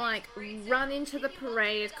he's gonna like run into the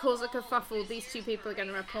parade, cause a kerfuffle? These two people are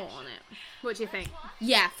gonna report on it. What do you think?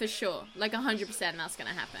 Yeah, for sure. Like 100% that's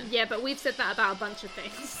gonna happen. Yeah, but we've said that about a bunch of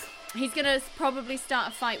things. He's gonna probably start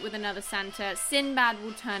a fight with another Santa. Sinbad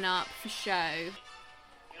will turn up for show. You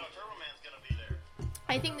know, Turbo Man's gonna be there.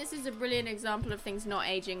 I think this is a brilliant example of things not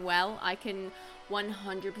aging well. I can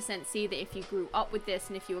 100% see that if you grew up with this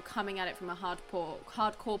and if you were coming at it from a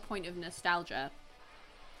hardcore point of nostalgia,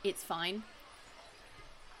 it's fine.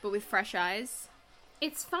 But with fresh eyes,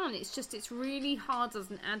 It's fun. It's just it's really hard as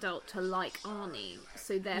an adult to like Arnie.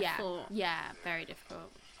 So therefore, yeah, very difficult.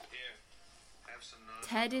 Here, have some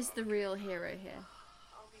Ted is the real hero here.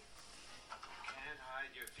 Can't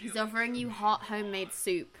hide your He's offering you hot homemade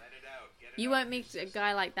soup. Let it out. Get it You won't meet a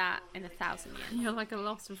guy like that in 1,000 years. you're like a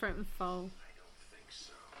lost and broken foal. think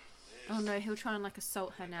so. Oh no, he'll try and like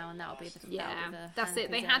assault her now, and that'll be the Yeah, that'll be the that's it.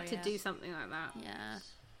 They Hank had to Azaria. do something like that. Yeah,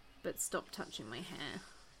 But stop touching my hair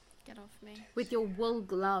get off me. with your wool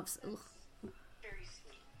gloves. Ugh.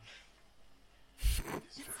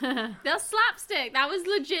 That's slapstick. That was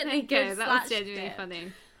legit. There you go. That was genuinely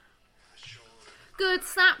funny. Good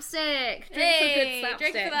slapstick. Drink some good Hey,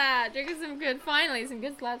 slapstick. drink for that. Drink some good. Finally, some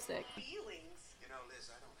good slapstick. Feelings. You know, Liz,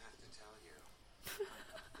 I don't have to tell you.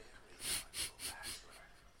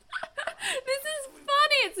 This is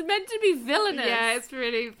funny. It's meant to be villainous. Yeah, it's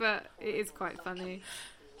really, but it is quite funny.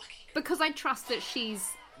 Because I trust that she's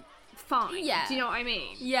fine. Yeah. Do you know what I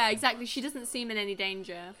mean? Yeah, exactly. She doesn't seem in any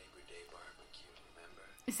danger. Labor Day barbecue, remember?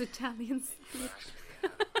 It's Italian.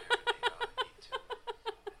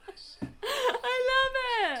 I love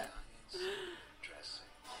it. Dressing.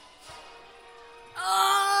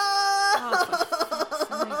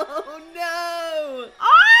 Oh no!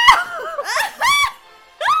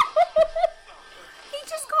 He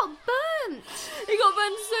just got burnt. He got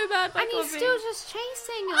burned so bad by And he's coffee. still just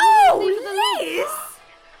chasing. Oh,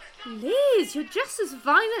 Liz, you're just as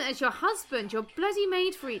violent as your husband. You're bloody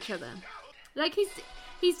made for each other. Like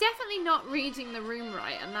He's definitely not reading the room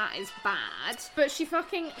right, and that is bad. But she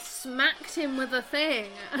fucking smacked him with a thing.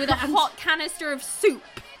 With a hot canister of soup.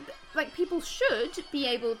 Like, people should be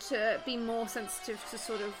able to be more sensitive to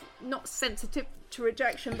sort of, not sensitive to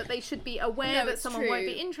rejection, but they should be aware that someone won't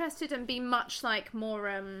be interested and be much, like, more,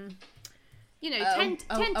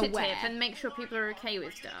 tentative aware. and make sure people are okay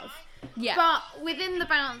with stuff. Yeah. But within the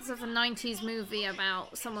bounds of a 90s movie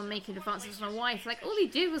about someone making advances on a wife, like, all he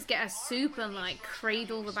did was get her soup and, like,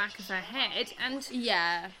 cradle the back of her head. And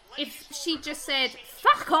Yeah. if she just said,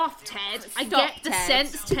 fuck off, Ted, I get the Ted.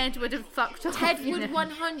 sense Ted would have fucked off. Ted you would know?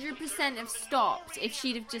 100% have stopped if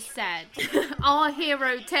she'd have just said, Our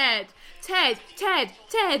hero, Ted. Ted.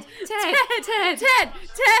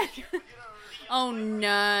 Oh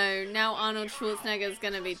no, now Arnold Schwarzenegger's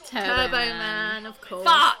gonna be Turbo, Turbo Man. Man, of course.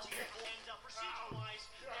 Fuck!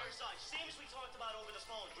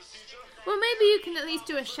 Well, maybe you can at least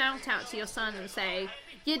do a shout out to your son and say,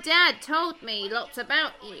 your dad told me lots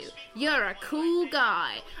about you. You're a cool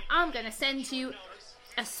guy. I'm going to send you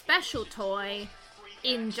a special toy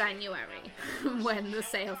in January when the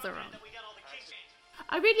sales are on.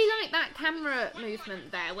 I really like that camera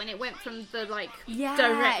movement there when it went from the, like,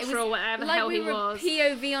 director or whatever the hell he was.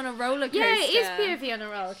 POV on a roller coaster. Yeah, it is POV on a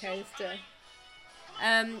roller coaster.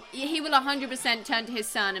 He will 100% turn to his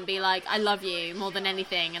son and be like, I love you more than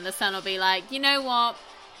anything. And the son will be like, you know what?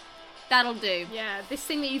 That'll do. Yeah, this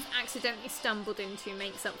thing that you've accidentally stumbled into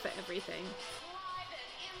makes up for everything.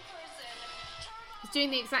 He's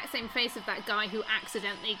doing the exact same face of that guy who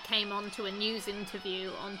accidentally came on to a news interview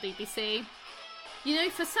on BBC. You know,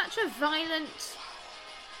 for such a violent,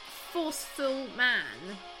 forceful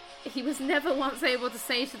man, he was never once able to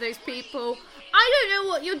say to those people, I don't know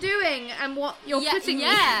what you're doing and what you're putting me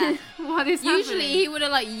in. What is Usually happening? he would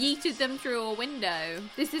have, like, yeeted them through a window.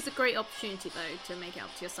 This is a great opportunity, though, to make it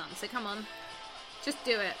up to your son. So come on, just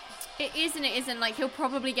do it. It is and it isn't. Like, he'll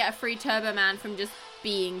probably get a free Turbo Man from just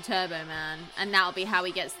being Turbo Man. And that'll be how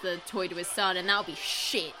he gets the toy to his son. And that'll be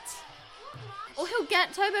shit. Or he'll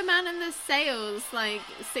get Turbo Man in the sales, like,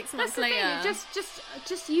 6 months That's the later. thing.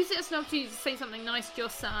 Just use it as an opportunity to say something nice to your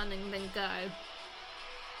son and then go.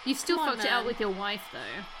 You've still Come on, fucked it out man. with your wife,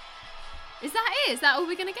 though. Is that it? Is that all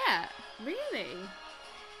we're gonna get? Really?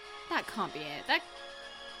 That can't be it. That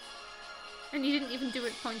And you didn't even do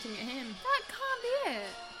it pointing at him. can't be it.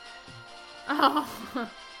 Oh.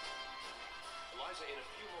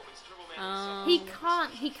 Oh. He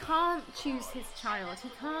can't choose his child. He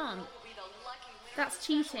can't. That's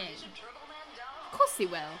cheating. Of course he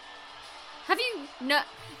will. Have you no?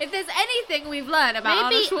 If there's anything we've learned about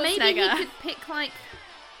Arnold Schwarzenegger, Maybe he could pick, like,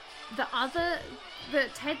 the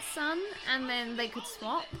Ted's son, and then they could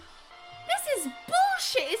swap. this is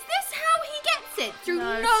bullshit. Is this how he gets it through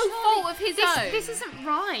no surely- fault of his own? This isn't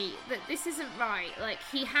right. This isn't right. Like,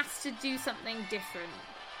 he has to do something different.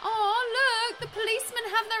 Oh look, the policemen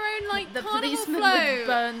have their own like The carnival policeman float. with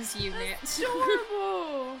Burns unit. That's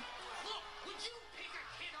adorable.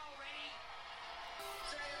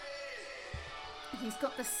 He's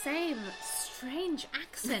got the same strange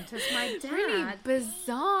accent as my dad. Really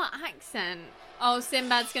bizarre accent. Oh,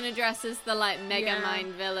 Sinbad's gonna dress as the like mega Yeah.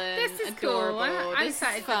 mind villain. This is adorable. cool. I'm This is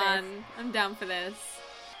excited for this. fun. I'm down for this.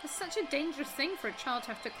 It's such a dangerous thing for a child to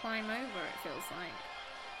have to climb over, it feels like.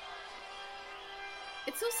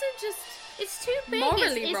 It's also just It's too big.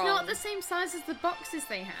 Morally it's wrong. not the same size as the boxes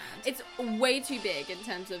they had. it's way too big in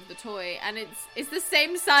terms of the toy, and it's the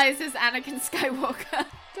same size as Anakin Skywalker.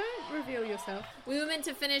 Don't reveal yourself. We were meant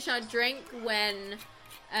to finish our drink when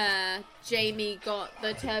Jamie got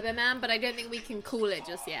the Turbo Man, but I don't think we can call it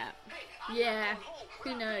just yet. Yeah.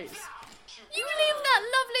 Who knows? You leave that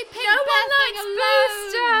lovely pink No bear one thing likes alone.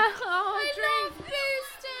 Booster. Oh, I drink. love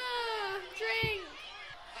Booster. Drink.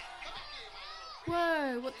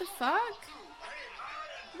 Whoa! What the fuck?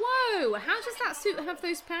 Whoa! How does that suit have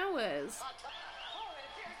those powers?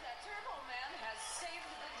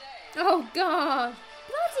 Oh god!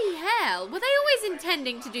 Bloody hell! Were they always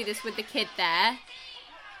intending to do this with the kid there?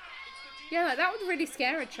 Yeah, that would really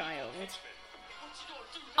scare a child.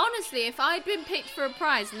 Honestly, if I'd been picked for a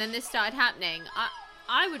prize and then this started happening,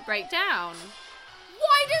 I would break down.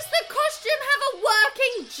 Why does the costume have a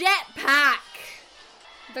working jetpack?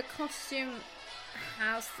 The costume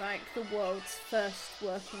has, like, the world's first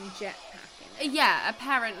working jetpack in it. Yeah,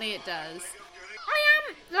 apparently it does.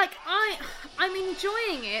 I'm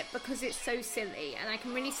enjoying it because it's so silly and I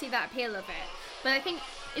can really see that appeal of it. But I think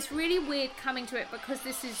it's really weird coming to it because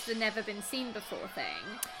this is the never been seen before thing.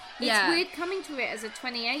 It's Yeah. weird coming to it as a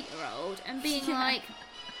 28-year-old and being Yeah. like,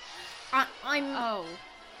 I'm Oh.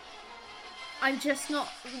 I'm just not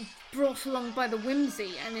brought along by the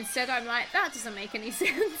whimsy, and instead I'm like, that doesn't make any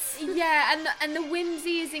sense. Yeah, and the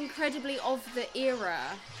whimsy is incredibly of the era.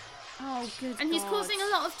 Oh, good And he's God. causing a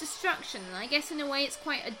lot of destruction, and I guess in a way it's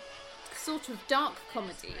quite a sort of dark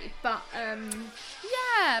comedy, but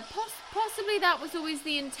Yeah, possibly that was always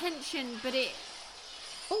the intention, but it...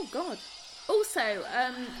 oh god. Also,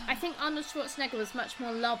 I think Arnold Schwarzenegger was much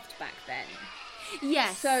more loved back then.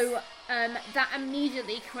 Yes. So that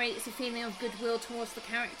immediately creates a feeling of goodwill towards the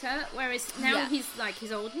character, whereas now Yeah. he's like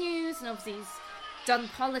he's old news, and obviously he's done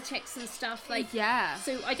politics and stuff, like, yeah.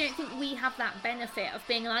 so I don't think we have that benefit of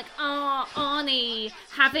being like, oh, Arnie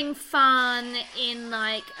having fun in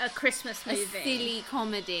like a Christmas A movie. silly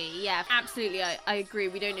comedy, yeah, absolutely. I agree.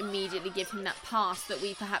 We don't immediately give him that pass that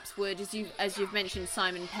we perhaps would, as you've mentioned,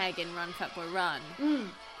 Simon Pegg in Run Fat Boy Run.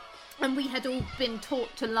 And we had all been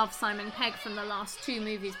taught to love Simon Pegg from the last two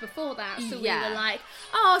movies before that, so Yeah. we were like,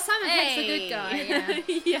 oh, Simon Pegg's a good guy.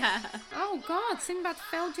 Yeah. Yeah. Oh god, Sinbad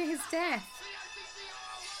fell to his death.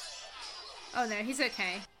 Oh no, he's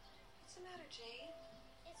okay. What's the matter, Jade?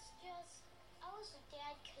 It's just, I wish the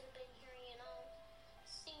dad could have been here, you know,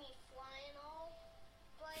 see me fly and all,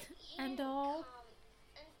 but he And didn't all? come,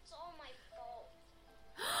 and it's all my fault.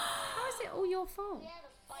 How is it all your fault? We had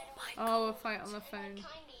a fight on Oh, a fight on the I phone.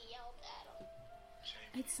 kinda yelled at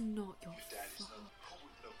him. It's not your Daddy's fault. who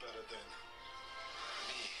would know better than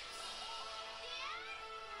me?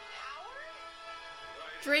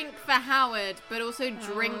 Drink for Howard, but also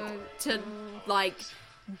drink to, like,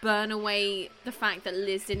 burn away the fact that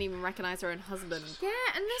Liz didn't even recognise her own husband. Yeah,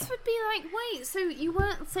 and this would be like, wait, so you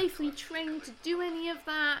weren't safely trained to do any of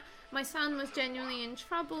that? My son was genuinely in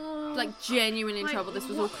trouble. Like, genuinely in Like, trouble. This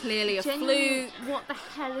was all what- clearly a genuinely, fluke. what the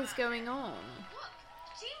hell is going on? Look,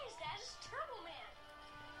 Jamie's dad is Turbo Man.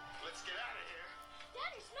 Let's get out of here.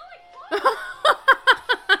 Daddy, smell like butter.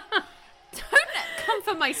 Don't come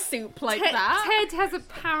for my soup like that. Ted has a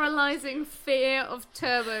paralysing fear of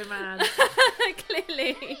Turbo Man.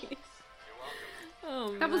 Clearly.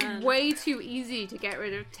 Oh, That was man. way too easy to get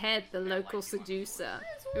rid of Ted, the local seducer.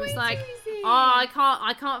 It was way like, too easy. oh,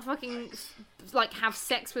 I can't fucking like have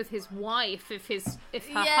sex with his wife if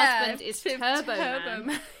her husband is Turbo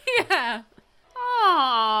Man. Yeah.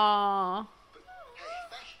 Aww.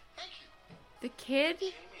 Thank you. The kid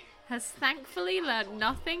has thankfully learned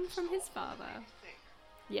nothing from his father.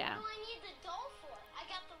 Yeah. What do I need the doll for? I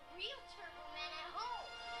got the real Turbo Man at home.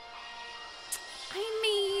 I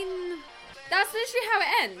mean, that's literally how it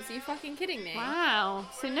ends. Are you fucking kidding me? Wow.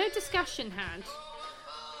 So no discussion had.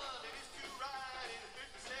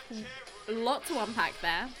 A lot to unpack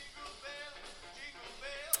there.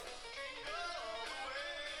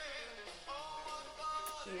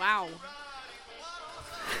 Wow.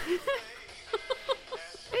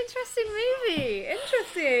 Interesting movie.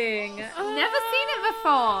 Interesting. Never seen it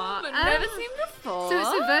before. Never seen before. So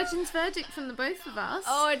it's a virgin's verdict from the both of us.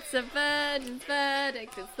 Oh, it's a virgin's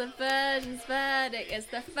verdict. It's the virgin's verdict. It's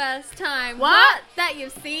the first time What? that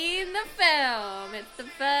you've seen the film. It's the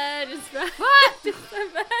virgin's verdict. What? It's the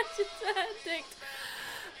virgin's verdict.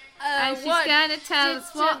 And she's what gonna tell us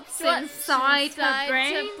what's inside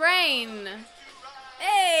her brain.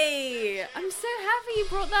 Hey, I'm so happy you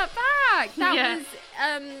brought that back. That Yeah. was,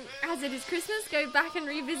 as it is Christmas, go back and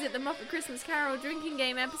revisit the Muppet Christmas Carol drinking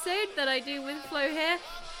game episode that I do with Flo here,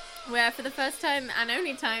 where for the first time and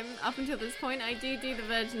only time up until this point, I do the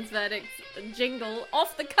Virgin's Verdict jingle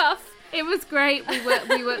off the cuff. It was great. We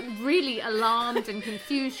were really alarmed and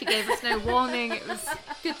confused. She gave us no warning. It was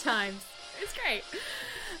good times. It's great.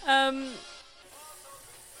 Oh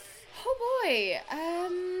boy.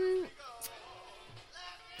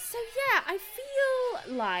 So yeah, I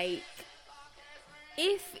feel like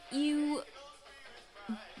if you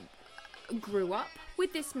grew up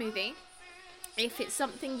with this movie, if it's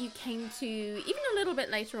something you came to even a little bit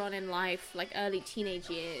later on in life, like early teenage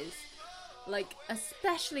years, like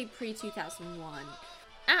especially pre-2001,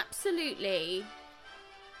 absolutely,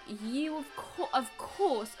 you of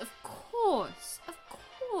course,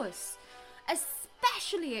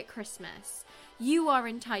 especially at Christmas, you are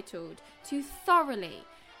entitled to thoroughly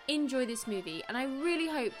enjoy this movie, and I really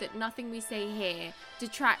hope that nothing we say here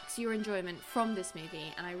detracts your enjoyment from this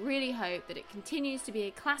movie, and I really hope that it continues to be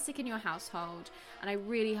a classic in your household, and I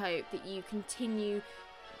really hope that you continue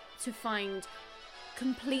to find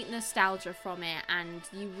complete nostalgia from it, and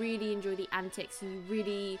you really enjoy the antics, and you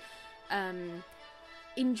really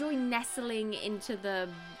enjoy nestling into the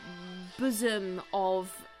bosom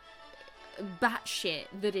of batshit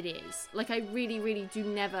that it is. Like, I really, really do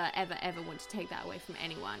never, ever, ever want to take that away from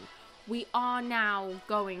anyone. We are now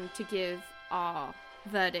going to give our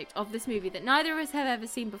verdict of this movie that neither of us have ever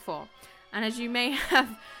seen before. And as you may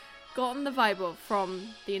have gotten the vibe of from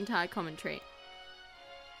the entire commentary,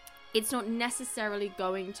 it's not necessarily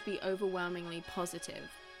going to be overwhelmingly positive,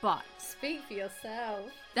 but Speak for yourself.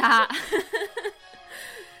 that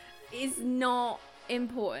is not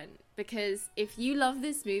important, because if you love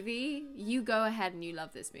this movie, you go ahead and you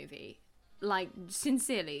love this movie. Like,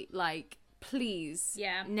 sincerely, like, please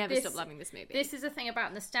never stop loving this movie. This is the thing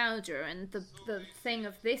about nostalgia, and the thing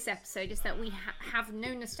of this episode is that we have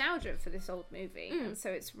no nostalgia for this old movie, and so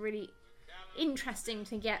it's really interesting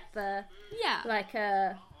to get the like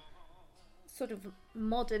a sort of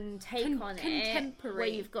modern take on it, contemporary, where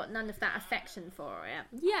you've got none of that affection for it.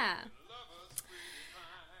 Yeah.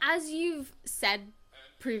 As you've said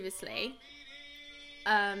previously,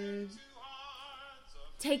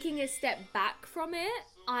 taking a step back from it,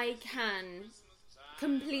 I can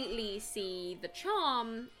completely see the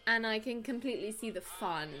charm, and I can completely see the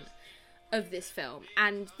fun of this film,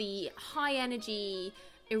 and the high energy,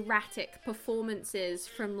 erratic performances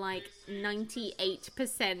from like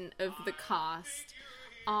 98% of the cast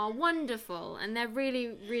are wonderful, and they're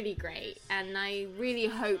really, really great. And I really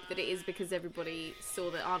hope that it is because everybody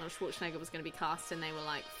saw that Arnold Schwarzenegger was going to be cast and they were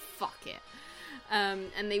like, fuck it.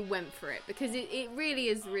 And they went for it, because it really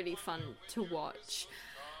is really fun to watch.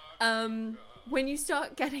 When you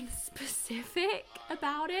start getting specific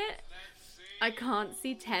about it, I can't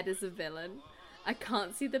see Ted as a villain. I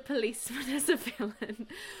can't see the policeman as a villain,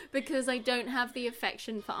 because I don't have the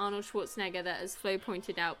affection for Arnold Schwarzenegger that, as Flo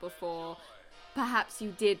pointed out before, perhaps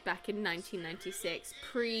you did back in 1996,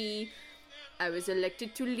 I was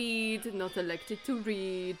elected to lead, not elected to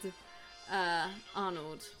read,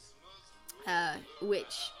 Arnold,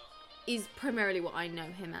 which is primarily what I know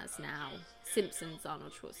him as now. Simpsons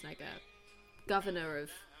Arnold Schwarzenegger, governor of,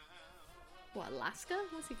 Alaska?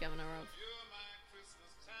 What's he governor of?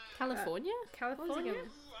 California? California?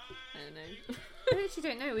 I don't know. I actually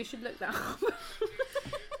don't know. We should look that up.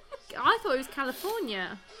 I thought it was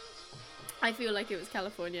California. I feel like it was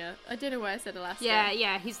California. I don't know why I said Alaska.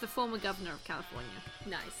 Yeah, he's the former governor of California.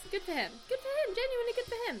 Nice. Good for him. Good for him. Genuinely good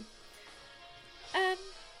for him.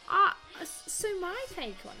 So my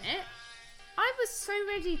take on it, I was so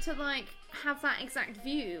ready to like have that exact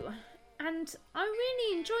view, and I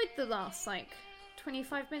really enjoyed the last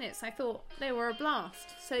 25 minutes. I thought they were a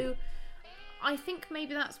blast. So I think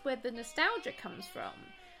maybe that's where the nostalgia comes from,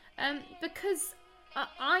 because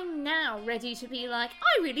I'm now ready to be like,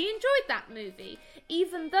 I really enjoyed that movie,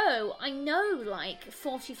 even though I know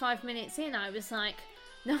 45 minutes in I was like,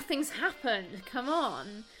 nothing's happened, come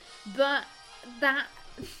on. But that,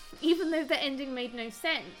 even though the ending made no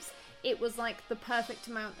sense, it was the perfect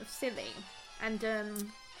amount of silly, and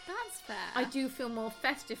that's fair. I do feel more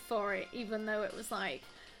festive for it, even though it was a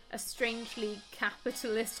strangely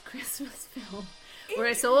capitalist Christmas film, where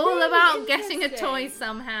it's all really about getting a toy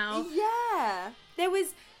somehow. Yeah, there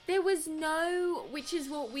was no, which is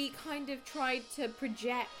what we kind of tried to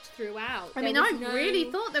project throughout. I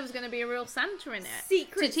really thought there was going to be a real Santa in it,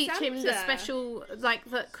 secret to teach Santa. him the special,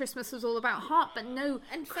 that Christmas was all about heart. But no,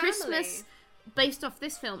 and Christmas based off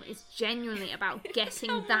this film is genuinely about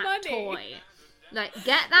getting that money. Toy. Get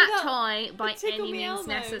that toy by any means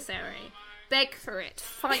necessary. Beg for it,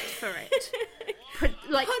 fight for it,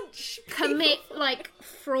 punch commit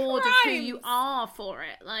fraud crimes. of who you are for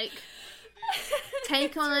it.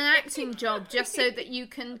 Take on an acting job just so that you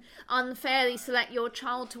can unfairly select your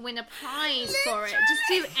child to win a prize for it. Just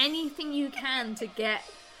do anything you can to get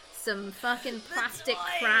some fucking plastic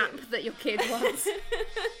crap that your kid wants.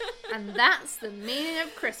 And that's the meaning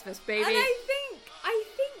of Christmas, baby. And I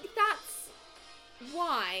think that's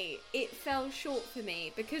why it fell short for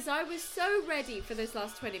me, because I was so ready for those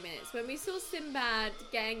last 20 minutes. When we saw Sinbad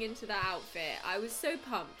getting into that outfit, I was so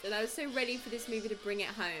pumped, and I was so ready for this movie to bring it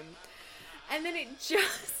home. And then it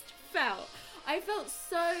just I felt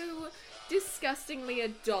so disgustingly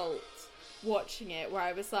adult watching it, where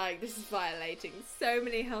I was like, this is violating so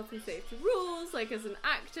many health and safety rules. As an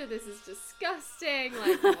actor, this is disgusting.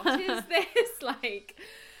 What is this?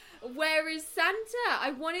 Where is Santa?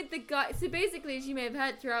 I wanted the guy. So basically, as you may have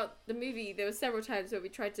heard throughout the movie, there were several times where we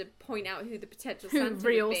tried to point out who the potential Santa would be. Who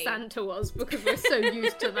real Santa was, because we're so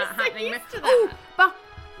used to that happening. Oh, but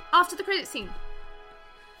after the credit scene.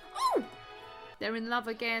 Oh! They're in love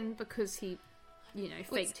again because he,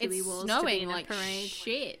 faked who he was to be in a parade.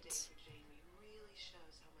 Shit. Jamie really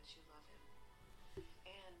shows how much you love him.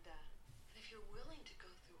 And if you're willing to go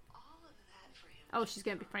through all of that for him. Oh, she's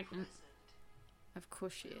going to be pregnant. Of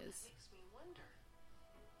course she is. Makes me wonder.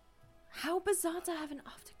 How bizarre to have an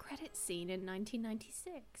after credit scene in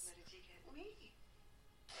 1996. What did you get me?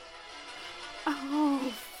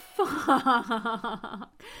 Oh, fuck.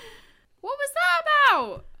 What was that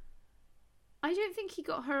about? I don't think he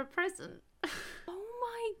got her a present. Oh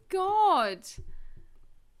my god.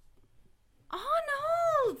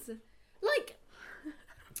 Arnold! Like,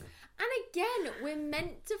 and again, we're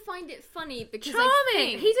meant to find it funny because Charming! I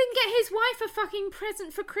think... He didn't get his wife a fucking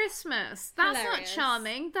present for Christmas. That's Hilarious. not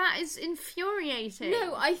charming. That is infuriating.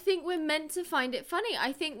 No, I think we're meant to find it funny.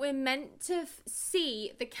 I think we're meant to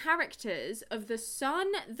see the characters of the son,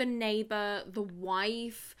 the neighbour, the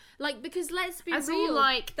wife. Like, because let's be as real, all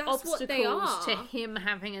like that's obstacles what they are. to him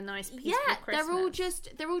having a nice peaceful Yeah, Christmas.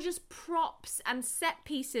 they're all just props and set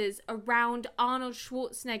pieces around Arnold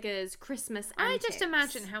Schwarzenegger's Christmas I antics. just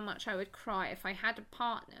imagine how much I would cry if I had a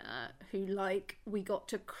partner who, like, we got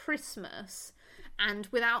to Christmas and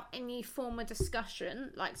without any form of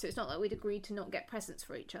discussion, like, so it's not like we'd agreed to not get presents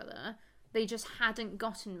for each other, they just hadn't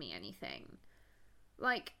gotten me anything.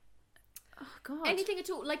 Like, oh god. anything at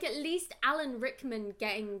all. Like, at least Alan Rickman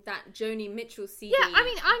getting that Joni Mitchell CD. Yeah, I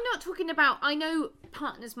mean, I'm not talking about, I know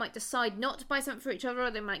partners might decide not to buy something for each other, or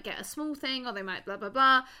they might get a small thing, or they might blah, blah,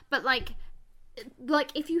 blah, but, like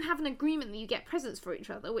if you have an agreement that you get presents for each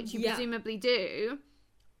other, which you presumably do,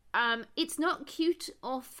 it's not cute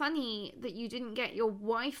or funny that you didn't get your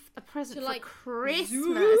wife a present for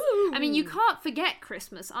Christmas. I mean, you can't forget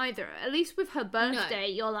Christmas either. At least with her birthday,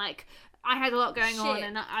 you're like, I had a lot going on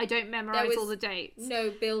and I don't memorize all the dates. No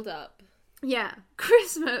build up. Yeah,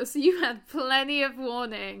 Christmas, you had plenty of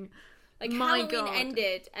warning. Like, My Halloween God.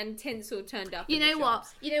 ended and tinsel turned up. You in the know what?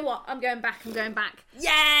 shops. You know what? I'm going back. Yeah!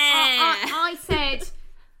 I said,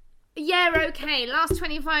 yeah, okay, last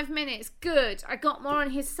 25 minutes, good. I got more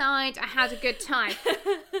on his side. I had a good time.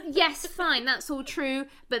 Yes, fine, that's all true.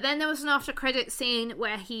 But then there was an after credit scene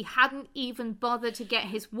where he hadn't even bothered to get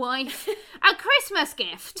his wife a Christmas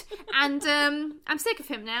gift. And I'm sick of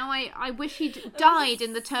him now. I wish he'd died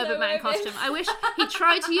in the Turbo Man costume. I wish he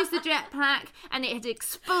tried to use the jetpack and it had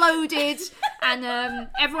exploded and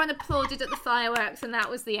everyone applauded at the fireworks and that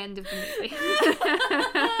was the end of the movie.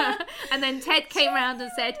 And then Ted came around and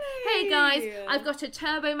said, hey guys, I've got a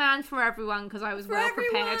Turbo Man for everyone because I was well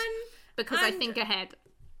prepared because I think ahead.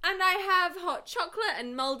 And I have hot chocolate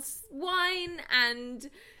and mulled wine and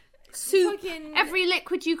Soup. fucking... Every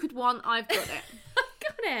liquid you could want, I've got it.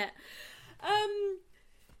 Got it.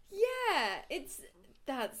 Yeah,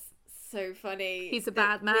 that's so funny. He's a that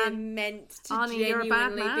bad man. We're meant to Arnie, you're a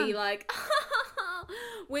bad genuinely be man. like,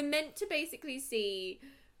 we're meant to basically see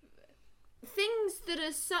things that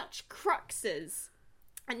are such cruxes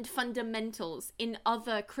and fundamentals in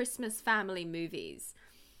other Christmas family movies.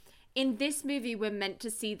 In this movie, we're meant to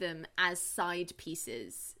see them as side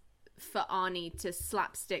pieces for Arnie to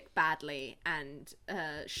slapstick badly and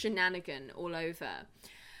shenanigan all over.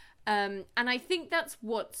 And I think that's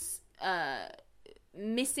what's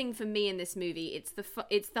missing for me in this movie. It's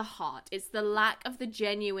the heart. It's the lack of the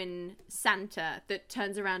genuine Santa that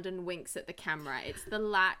turns around and winks at the camera. It's the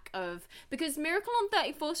lack of... Because Miracle on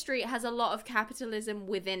 34th Street has a lot of capitalism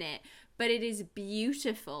within it, but it is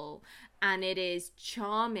beautiful and it is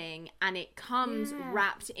charming and it comes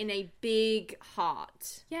wrapped in a big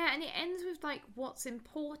heart. Yeah, and it ends with, like, what's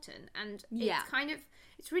important. And Yeah. it's kind of...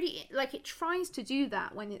 It's really... Like, it tries to do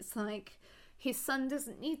that when it's, like... His son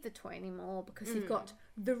doesn't need the toy anymore because he's got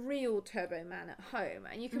the real Turbo Man at home.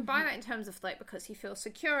 And you can buy that in terms of, like, because he feels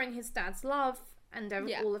secure in his dad's love and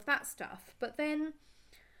all of that stuff. But then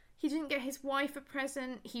he didn't get his wife a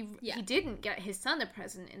present. He didn't get his son a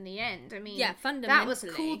present in the end. I mean, that was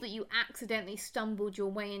cool that you accidentally stumbled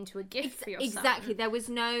your way into a gift for your son. Exactly. There was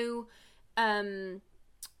no...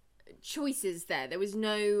 choices there. There was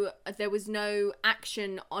no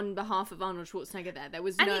action on behalf of Arnold Schwarzenegger there. There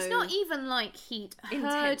was no... And it's not even like he'd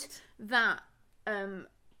heard that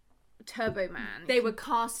Turbo Man. They were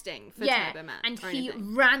casting for Turbo Man. And or he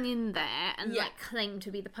anything. ran in there and like claimed to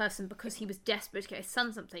be the person because he was desperate to get his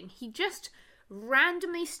son something. He just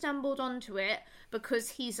randomly stumbled onto it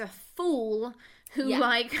because he's a fool who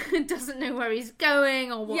like doesn't know where he's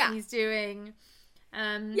going or what he's doing.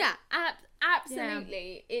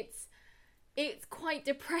 Absolutely. It's quite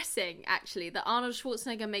depressing, actually, that Arnold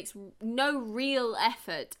Schwarzenegger makes no real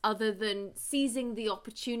effort other than seizing the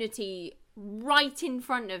opportunity right in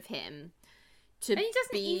front of him. And he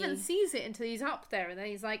doesn't even seize it until he's up there, and then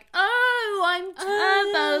he's like, "Oh, I'm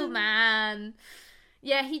Turbo Man."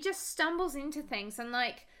 Yeah, he just stumbles into things, and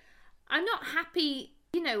like, I'm not happy.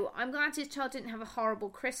 You know, I'm glad his child didn't have a horrible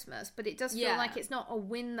Christmas, but it does feel like it's not a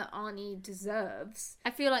win that Arnie deserves.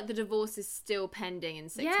 I feel like the divorce is still pending in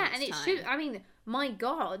 6 months' time. And it should. I mean, my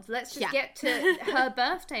God, let's just get to her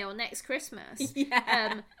birthday or next Christmas.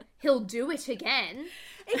 he'll do it again.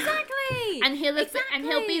 Exactly. And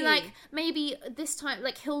he'll be like, maybe this time,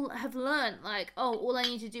 like, he'll have learned, like, oh, all I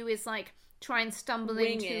need to do is, like, try and stumble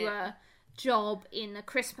Wing into it. a job in a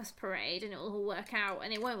Christmas parade, and it will all work out,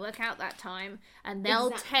 and it won't work out that time, and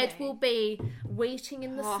Ted Exactly. will be waiting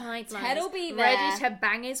in the sidelines, Ted will be ready there. to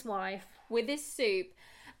bang his wife. With his soup.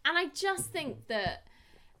 And I just think that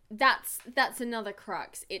that's another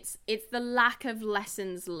crux. It's the lack of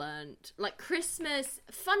lessons learned. Like, Christmas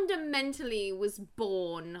fundamentally was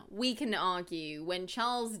born, we can argue, when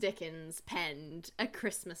Charles Dickens penned A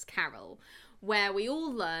Christmas Carol, where we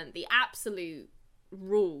all learned the absolute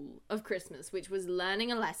rule of Christmas, which was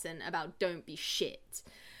learning a lesson about don't be shit.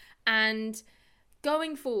 And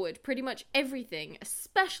going forward, pretty much everything,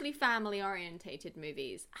 especially family-orientated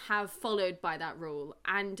movies, have followed by that rule.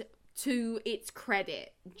 And to its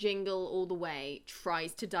credit, Jingle All the Way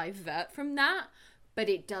tries to divert from that, but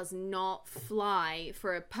it does not fly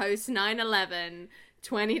for a post 9/11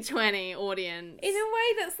 2020 audience. In a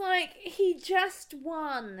way that's like, he just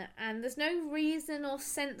won, and there's no reason or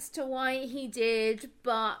sense to why he did,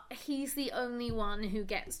 but he's the only one who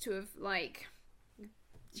gets to have, like,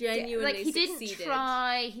 Genuinely like, he succeeded. didn't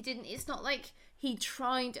try, it's not like he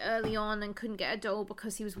tried early on and couldn't get a doll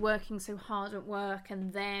because he was working so hard at work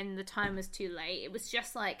and then the time was too late. It was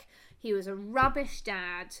just like, he was a rubbish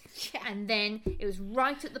dad, and then it was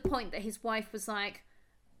right at the point that his wife was like,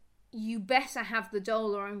 you better have the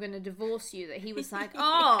doll or I'm going to divorce you, that he was like,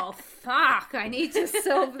 oh, fuck, I need to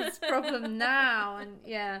solve this problem now. And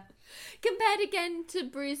yeah. Compared again to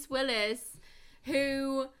Bruce Willis,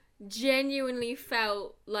 who genuinely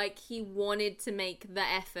felt like he wanted to make the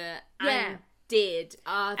effort and did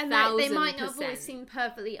And 1,000%. they might not have always seemed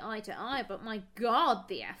perfectly eye to eye, but my God,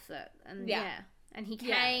 the effort. And and he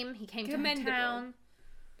came to her Commendable. town.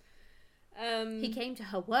 He came to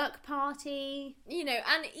her work party. You know,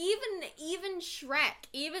 and even Shrek,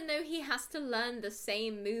 even though he has to learn the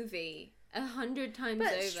same movie 100 times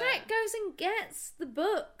But over. Shrek goes and gets the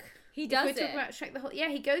book. He does If we're talking it. about Shrek the whole... Yeah,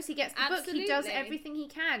 he gets the book. He does Absolutely. everything he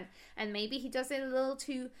can. And maybe he does it a little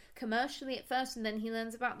too commercially at first, and then he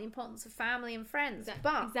learns about the importance of family and friends.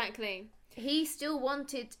 But Exactly. he still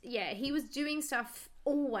wanted... Yeah, he was doing stuff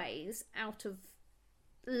always out of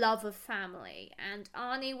love of family, and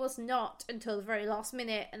Arnie was not until the very last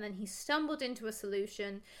minute, and then he stumbled into a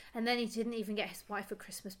solution, and then he didn't even get his wife a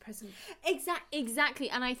Christmas present.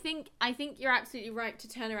 Exactly, and I think you're absolutely right to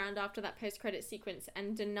turn around after that post-credit sequence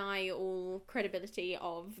and deny all credibility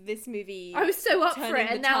of this movie. I was so up for turning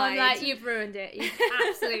it, and the now I'm tide. like, you've ruined it.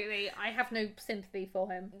 Absolutely. I have no sympathy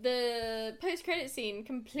for him. The post-credit scene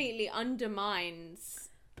completely undermines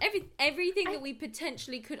everything that we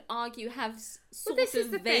potentially could argue has sort this is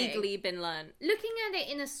of the thing. vaguely been learned. Looking at it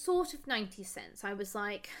in a sort of 90 sense, I was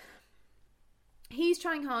like, he's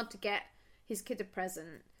trying hard to get his kid a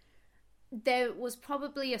present. There was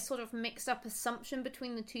probably a sort of mixed up assumption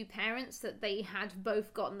between the two parents that they had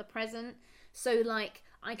both gotten the present. So, like,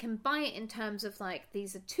 I can buy it in terms of, like,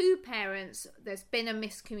 these are two parents, there's been a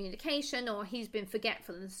miscommunication, or he's been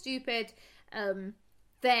forgetful and stupid,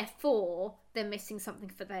 therefore they're missing something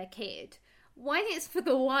for their kid. When it's for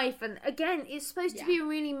the wife, and again, it's supposed to be a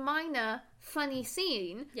really minor, funny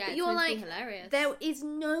scene, Yeah, but it's you're meant to be like, hilarious. there is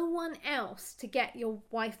no one else to get your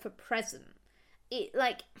wife a present.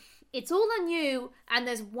 It's all on you, and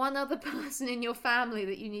there's one other person in your family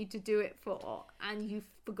that you need to do it for, and you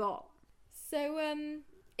forgot. So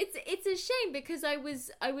it's a shame because I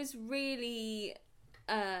was really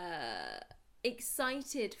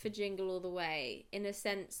excited for Jingle All the Way, in a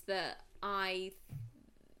sense that I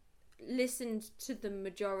listened to the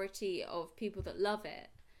majority of people that love it,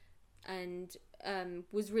 and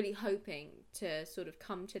was really hoping to sort of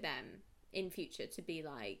come to them in future to be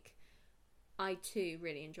like, I too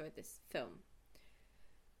really enjoyed this film.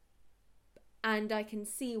 And I can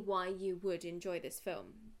see why you would enjoy this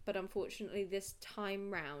film. But unfortunately this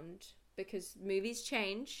time round, because movies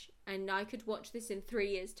change, and I could watch this in 3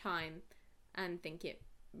 years' time and think it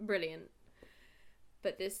brilliant.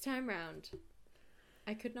 But this time round,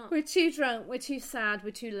 I could not. We're too drunk, we're too sad,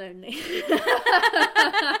 we're too lonely.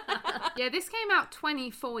 Yeah, this came out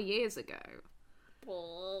 24 years ago.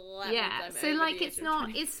 Yeah, so like it's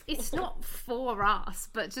not for us,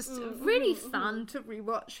 but just really fun to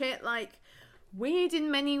rewatch it. Like, weird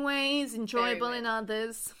in many ways, enjoyable Very in weird.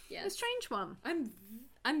 others. Yes. A strange one.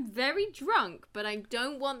 I'm very drunk, but I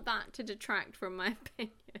don't want that to detract from my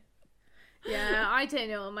opinion. Yeah, I don't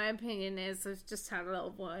know what my opinion is. I've just had a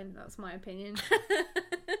little wine. That's my opinion.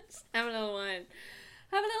 Just have a little wine.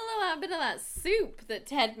 Have a little bit of that soup that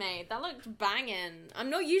Ted made. That looked banging. I'm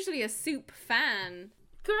not usually a soup fan.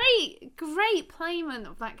 great playment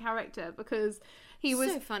of that character, because he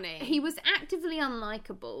was So funny. He was actively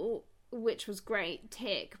unlikable, which was great,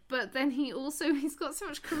 tick. But then he's got so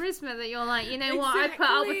much charisma that you're like, you know what? I put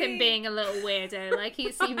up with him Exactly. being a little weirdo. Like,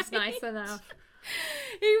 he seems nice enough.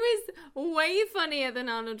 He was way funnier than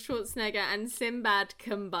Arnold Schwarzenegger and Sinbad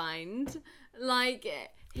combined. Like,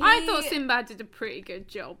 I thought Sinbad did a pretty good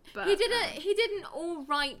job, but he did an all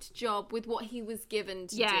right job with what he was given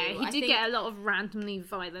to do. he I did think get a lot of randomly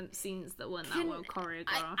violent scenes that weren't that well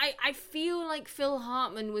choreographed. I feel like Phil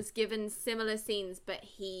Hartman was given similar scenes, but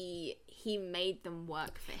he made them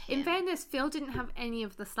work for him. In fairness, Phil didn't have any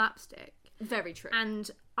of the slapstick. Very true. And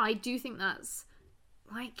I do think that's,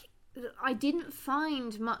 like, I didn't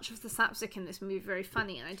find much of the slapstick in this movie very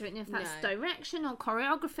funny, and I don't know if that's direction or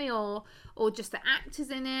choreography or just the actors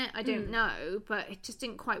in it. I don't know, but it just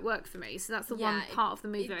didn't quite work for me. So that's the one part of the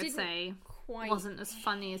movie I'd say wasn't as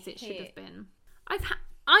funny as it should have been. I've had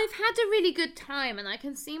a really good time, and I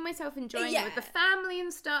can see myself enjoying it with the family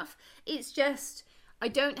and stuff. It's just, I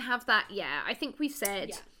don't have that yet. I think we've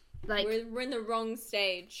said, like, we're in the wrong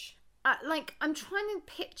stage. like, I'm trying to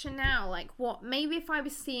picture now, like, what, maybe if I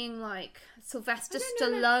was seeing, like, Sylvester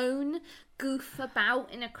Stallone goof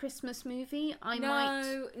about in a Christmas movie, I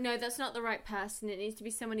might... No, that's not the right person. It needs to be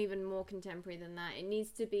someone even more contemporary than that. It needs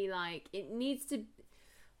to be, like,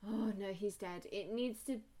 oh, no, he's dead. It needs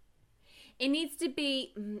to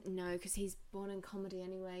be, no, because he's born in comedy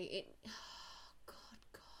anyway.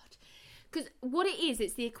 Because what it is,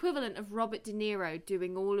 it's the equivalent of Robert De Niro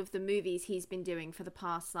doing all of the movies he's been doing for the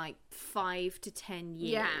past, like, 5 to 10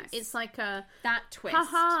 years. Yeah, it's like that twist.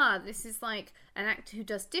 Haha, this is like an actor who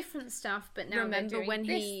does different stuff, but now Remember when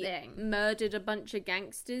he thing. murdered a bunch of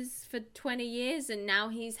gangsters for 20 years and now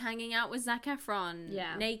he's hanging out with Zac Efron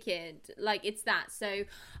naked? Like, it's that. So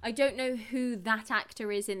I don't know who that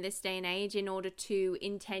actor is in this day and age in order to,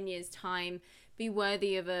 in 10 years' time, be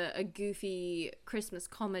worthy of a goofy Christmas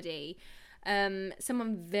comedy.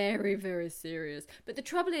 Someone very, very serious. But the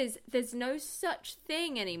trouble is, there's no such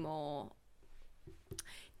thing anymore.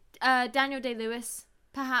 Daniel Day-Lewis,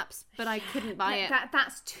 perhaps, but I couldn't buy it.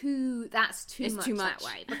 That's too It's much too that much.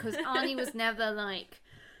 way, because Arnie was never like,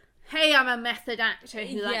 hey, I'm a method actor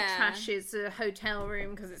who like trashes a hotel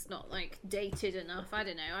room because it's not like dated enough. I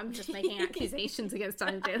don't know. I'm just making accusations against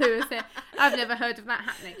Daniel Day-Lewis here. I've never heard of that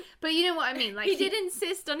happening. But you know what I mean? Like, He did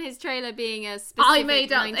insist on his trailer being a I specific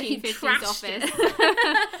made up that he 1950s trashed office.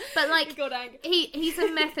 it. But like, Got angry. he's a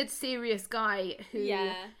method serious guy who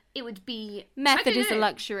it would be Method I don't is a know.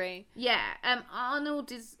 luxury. Yeah,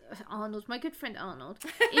 Arnold, my good friend Arnold,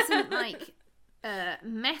 isn't like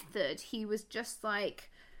method. He was just like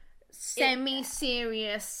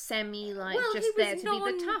semi-serious, like Well, just he there was to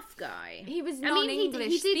be the tough guy. He was I mean, non-English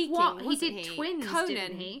he did speaking, what? He wasn't did he? Twins, Conan.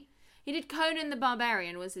 didn't he? He did Conan the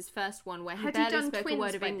Barbarian was his first one where he Had he barely done spoke a Twins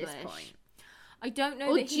word of by English. this point? I don't know.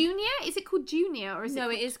 Or that he... Junior? Is it called Junior or is No,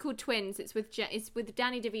 it? it is called Twins. It's with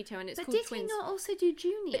Danny DeVito and it's But called did Twins. he not also do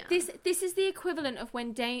Junior? This is the equivalent of when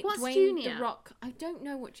What's Dwayne Junior? The Rock. I don't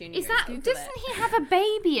know what Junior Is that? Google Doesn't it. he have a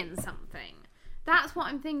baby in something? That's what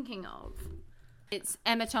I'm thinking of. It's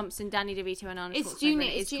Emma Thompson, Danny DeVito, and Arnold It's Schwarzenegger. Junior.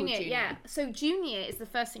 It is It's called Junior. Yeah. So Junior is the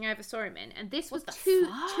first thing I ever saw him in, and this was the 2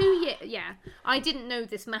 fuck? years. Yeah, I didn't know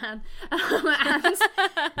this man,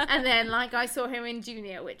 and then like I saw him in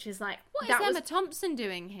Junior, which is like What is that Emma was Thompson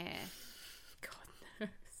doing here? God knows.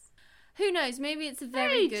 Who knows? Maybe it's a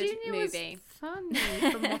very good Junior movie. was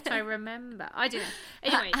funny from what I remember. I don't know.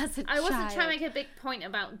 Anyway, As a I wasn't trying child. to make a big point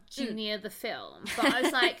about Junior the film, but I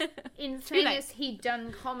was like, in fairness, he'd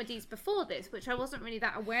done comedies before this, which I wasn't really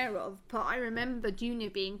that aware of. But I remember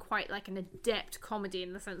Junior being quite like an adept comedy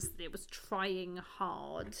in the sense that it was trying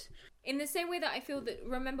hard. In the same way that I feel that,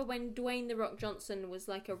 remember when Dwayne The Rock Johnson was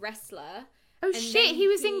like a wrestler? Oh And shit! then He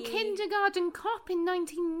was in Kindergarten Cop in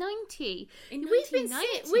 1990. In We've been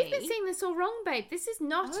 1990? seeing this all wrong, babe. This is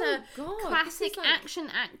not Oh, a God, classic this is like- action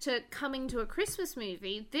actor coming to a Christmas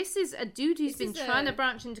movie. This is a dude who's been is a- trying to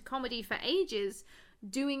branch into comedy for ages,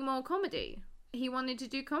 doing more comedy. He wanted to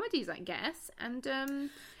do comedies, I guess, and in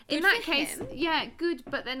Good that for case, him. yeah, good.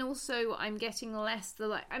 But then also, I'm getting less the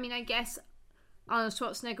like. I mean, I guess Arnold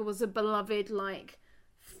Schwarzenegger was a beloved like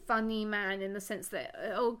funny man in the sense that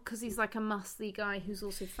because he's like a muscly guy who's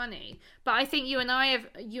also funny. But I think you and I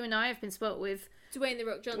have been spoilt with Dwayne The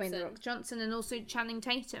Rock Johnson. Dwayne The Rock Johnson and also Channing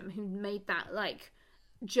Tatum, who made that like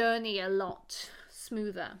journey a lot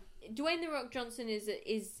smoother. Dwayne The Rock Johnson is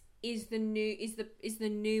the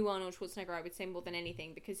new Arnold Schwarzenegger, I would say, more than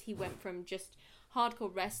anything, because he went from just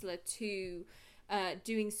hardcore wrestler to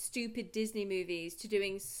doing stupid Disney movies to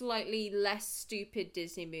doing slightly less stupid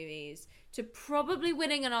Disney movies to probably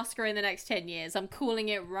winning an Oscar in the next 10 years. I'm calling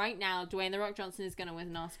it right now. Dwayne The Rock Johnson is going to win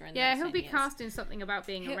an Oscar in the next 10 years. Yeah, he'll be cast in something about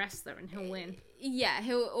being a wrestler and he'll win. Yeah,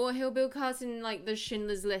 he'll be cast in like the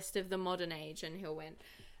Schindler's List of the modern age and he'll win.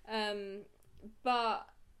 But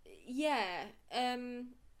yeah,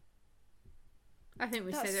 I think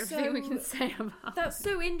we said everything we can say about That's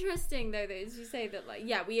so interesting, though, that as you say that, like,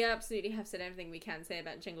 yeah, we absolutely have said everything we can say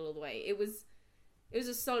about Jingle All the Way. It was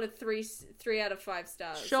a solid 3 out of 5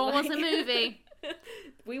 stars. Sure was a movie.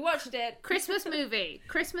 We watched it. Christmas movie.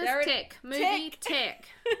 Christmas There it- tick. Movie tick.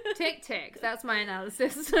 Tick tick. That's my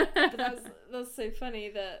analysis. But that's so funny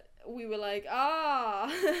that we were like,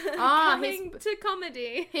 coming to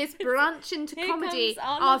comedy. His brunch into Here comedy. comes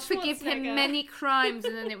Arnold I'll forgive him Schwarzenegger. many crimes.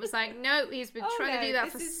 And then it was like, no, he's been trying to do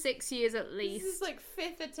that for this is- 6 years at least. This is like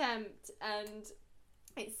 5th attempt, and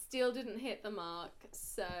it still didn't hit the mark.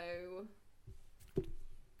 So,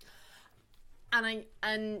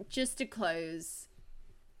 and just to close,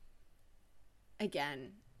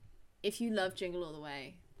 again, if you love Jingle All the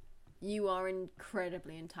Way, you are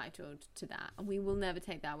incredibly entitled to that, and we will never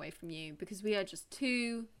take that away from you because we are just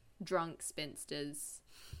 2 drunk spinsters,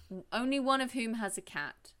 only one of whom has a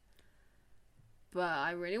cat. But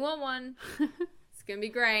I really want one. It's gonna be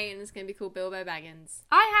great, and it's gonna be called Bilbo Baggins.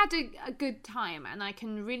 I had a good time, and I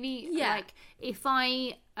can really, Yeah. like, if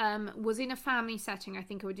I was in a family setting, I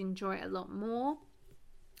think I would enjoy it a lot more.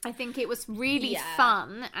 I think it was really Yeah.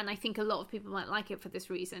 fun, and I think a lot of people might like it for this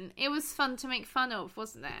reason. It was fun to make fun of,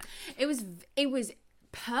 wasn't it? It was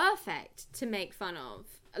perfect to make fun of,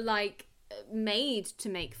 like, made to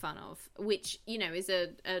make fun of, which, you know, is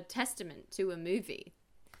a testament to a movie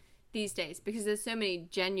these days, because there's so many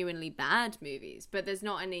genuinely bad movies, but there's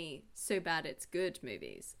not any so bad it's good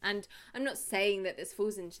movies. And I'm not saying that this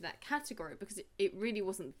falls into that category, because it really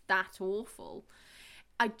wasn't that awful.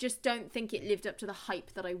 I just don't think it lived up to the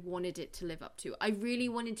hype that I wanted it to live up to. I really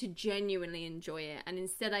wanted to genuinely enjoy it, and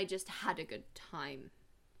instead I just had a good time.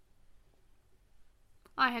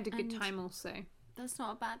 I had a good And- time also. That's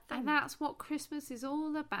not a bad thing. And that's what Christmas is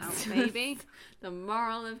all about, baby. The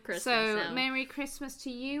moral of Christmas. So, now. Merry Christmas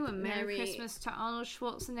to you, and Merry Merry- Christmas to Arnold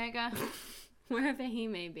Schwarzenegger. Wherever he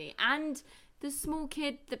may be. And the small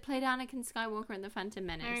kid that played Anakin Skywalker in The Phantom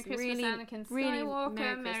Menace. Merry Christmas, really, Anakin really Skywalker.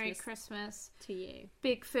 Merry Merry Christmas. to you.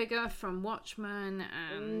 Big figure from Watchmen,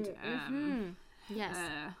 and Yes.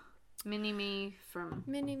 Mini-Me from...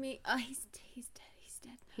 Mini-Me. Oh, he's dead.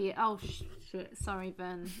 Shit, sorry,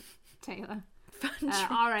 Vern Taylor.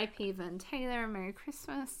 R.I.P. Vern Taylor, and Merry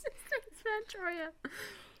Christmas. It's Van Troyer.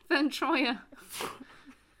 Vern Troyer.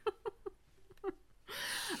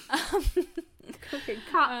 Okay,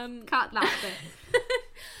 Cut that bit.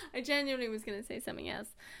 I genuinely was going to say something else.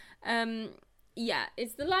 Yeah,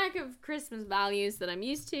 it's the lack of Christmas values that I'm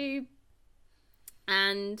used to.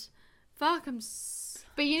 And fuck,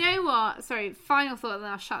 But you know what? Sorry, final thought, then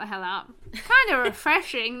I'll shut the hell up. Kind of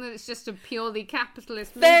refreshing that it's just a purely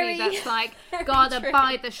capitalist movie Very- that's like, very gotta true.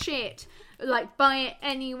 buy the shit. Like, buy it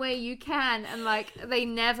any way you can. And, like, they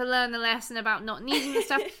never learn the lesson about not needing the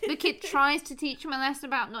stuff. The kid tries to teach them a lesson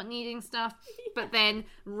about not needing stuff, but then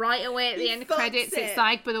right away at the He end fucks credits, it. it's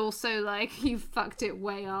like, but also, like, you fucked it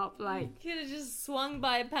way up. Like, could have just swung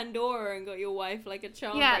by Pandora and got your wife like a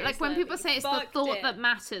charm yeah, like when bracelet. people You say it's the fucked thought it. that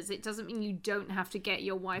matters, it doesn't mean you don't have to get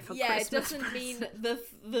your wife a Yeah, Christmas it doesn't mean present.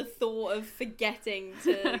 the thought of forgetting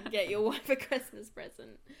to get your wife a Christmas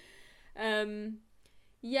present.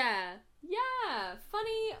 Yeah,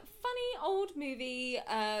 funny old movie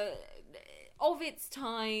of its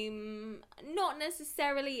time, not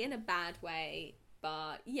necessarily in a bad way,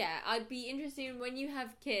 but yeah, I'd be interested when you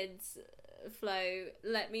have kids, Flo,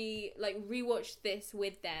 let me like rewatch this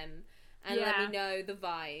with them and let Yeah. me know the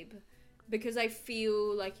vibe, because I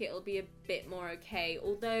feel like it'll be a bit more okay,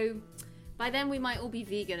 although by then we might all be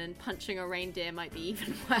vegan and punching a reindeer might be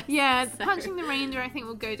even worse. Yeah, so- punching the reindeer I think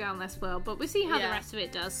will go down less well, but we'll see how the Yeah. rest of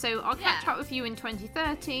it does. So I'll catch Yeah. up with you in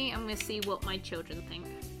 2030 and we'll see what my children think.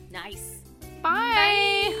 Nice.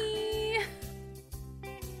 Bye!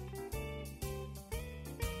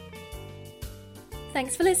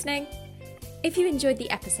 Thanks for listening. If you enjoyed the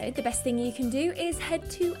episode, the best thing you can do is head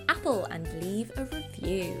to Apple and leave a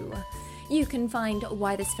review. You can find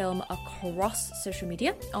Why This Film across social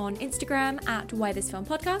media on Instagram at Why This Film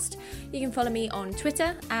Podcast. You can follow me on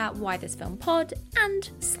Twitter at Why This Film Pod and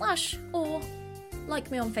 / or like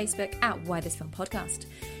me on Facebook at Why This Film Podcast.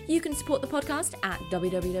 You can support the podcast at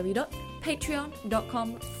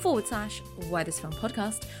www.patreon.com/Why This Film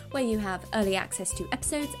Podcast, where you have early access to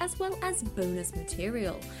episodes as well as bonus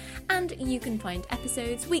material. And you can find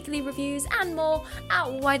episodes, weekly reviews, and more at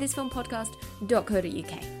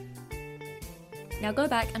whythisfilmpodcast.co.uk. Now go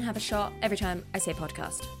back and have a shot every time I say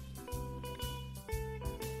podcast.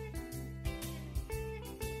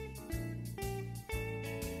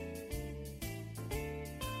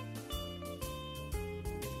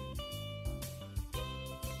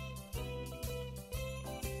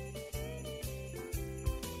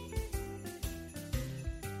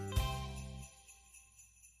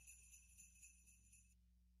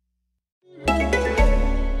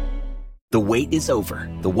 The wait is over.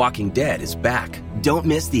 The Walking Dead is back. Don't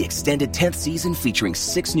miss the extended 10th season featuring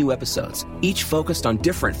 6 new episodes, each focused on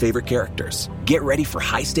different favorite characters. Get ready for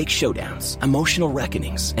high-stakes showdowns, emotional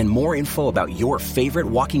reckonings, and more info about your favorite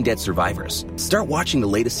Walking Dead survivors. Start watching the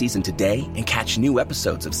latest season today and catch new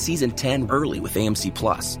episodes of Season 10 early with AMC+.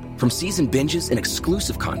 From season binges and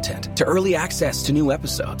exclusive content to early access to new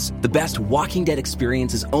episodes, the best Walking Dead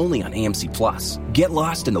experience is only on AMC+. Get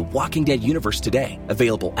lost in the Walking Dead universe today.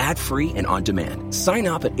 Available ad-free and on demand. Sign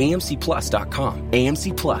up at amcplus.com.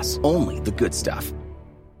 AMC+, only the good stuff.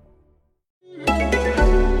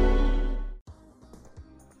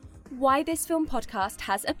 Why This Film Podcast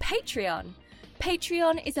has a Patreon.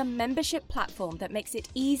 Patreon is a membership platform that makes it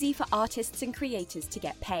easy for artists and creators to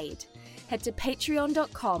get paid. Head to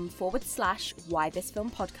patreon.com/Why This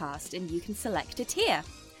Film Podcast and you can select a tier.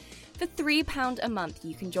 For £3 a month,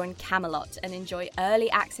 you can join Camelot and enjoy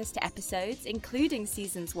early access to episodes, including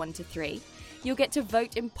seasons 1 to 3. You'll get to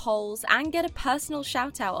vote in polls and get a personal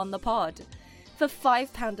shout out on the pod. For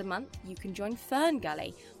 £5 a month, you can join Fern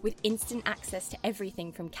Gully. With instant access to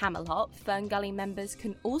everything from Camelot, Fern Gully members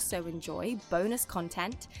can also enjoy bonus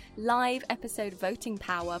content, live episode voting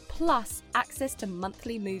power, plus access to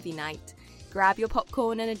monthly movie night. Grab your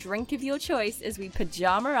popcorn and a drink of your choice as we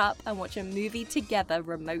pajama up and watch a movie together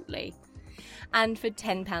remotely. And for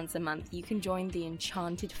 £10 a month, you can join the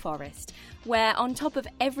Enchanted Forest, where on top of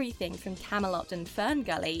everything from Camelot and Fern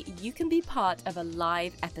Gully, you can be part of a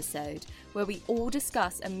live episode where we all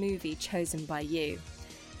discuss a movie chosen by you.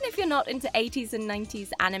 And if you're not into 80s and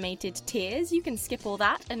 90s animated tiers, you can skip all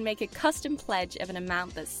that and make a custom pledge of an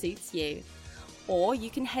amount that suits you. Or you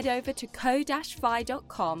can head over to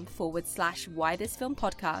ko-fi.com/Why This Film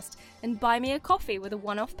Podcast and buy me a coffee with a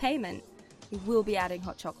one-off payment. We will be adding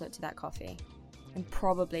hot chocolate to that coffee. And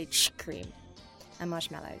probably cream and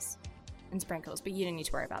marshmallows and sprinkles, but you don't need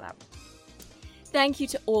to worry about that. Thank you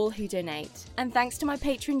to all who donate, and thanks to my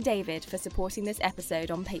patron David for supporting this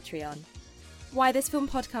episode on Patreon. Why This Film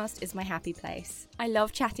Podcast is my happy place. I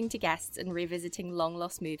love chatting to guests and revisiting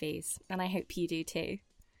long-lost movies, and I hope you do too.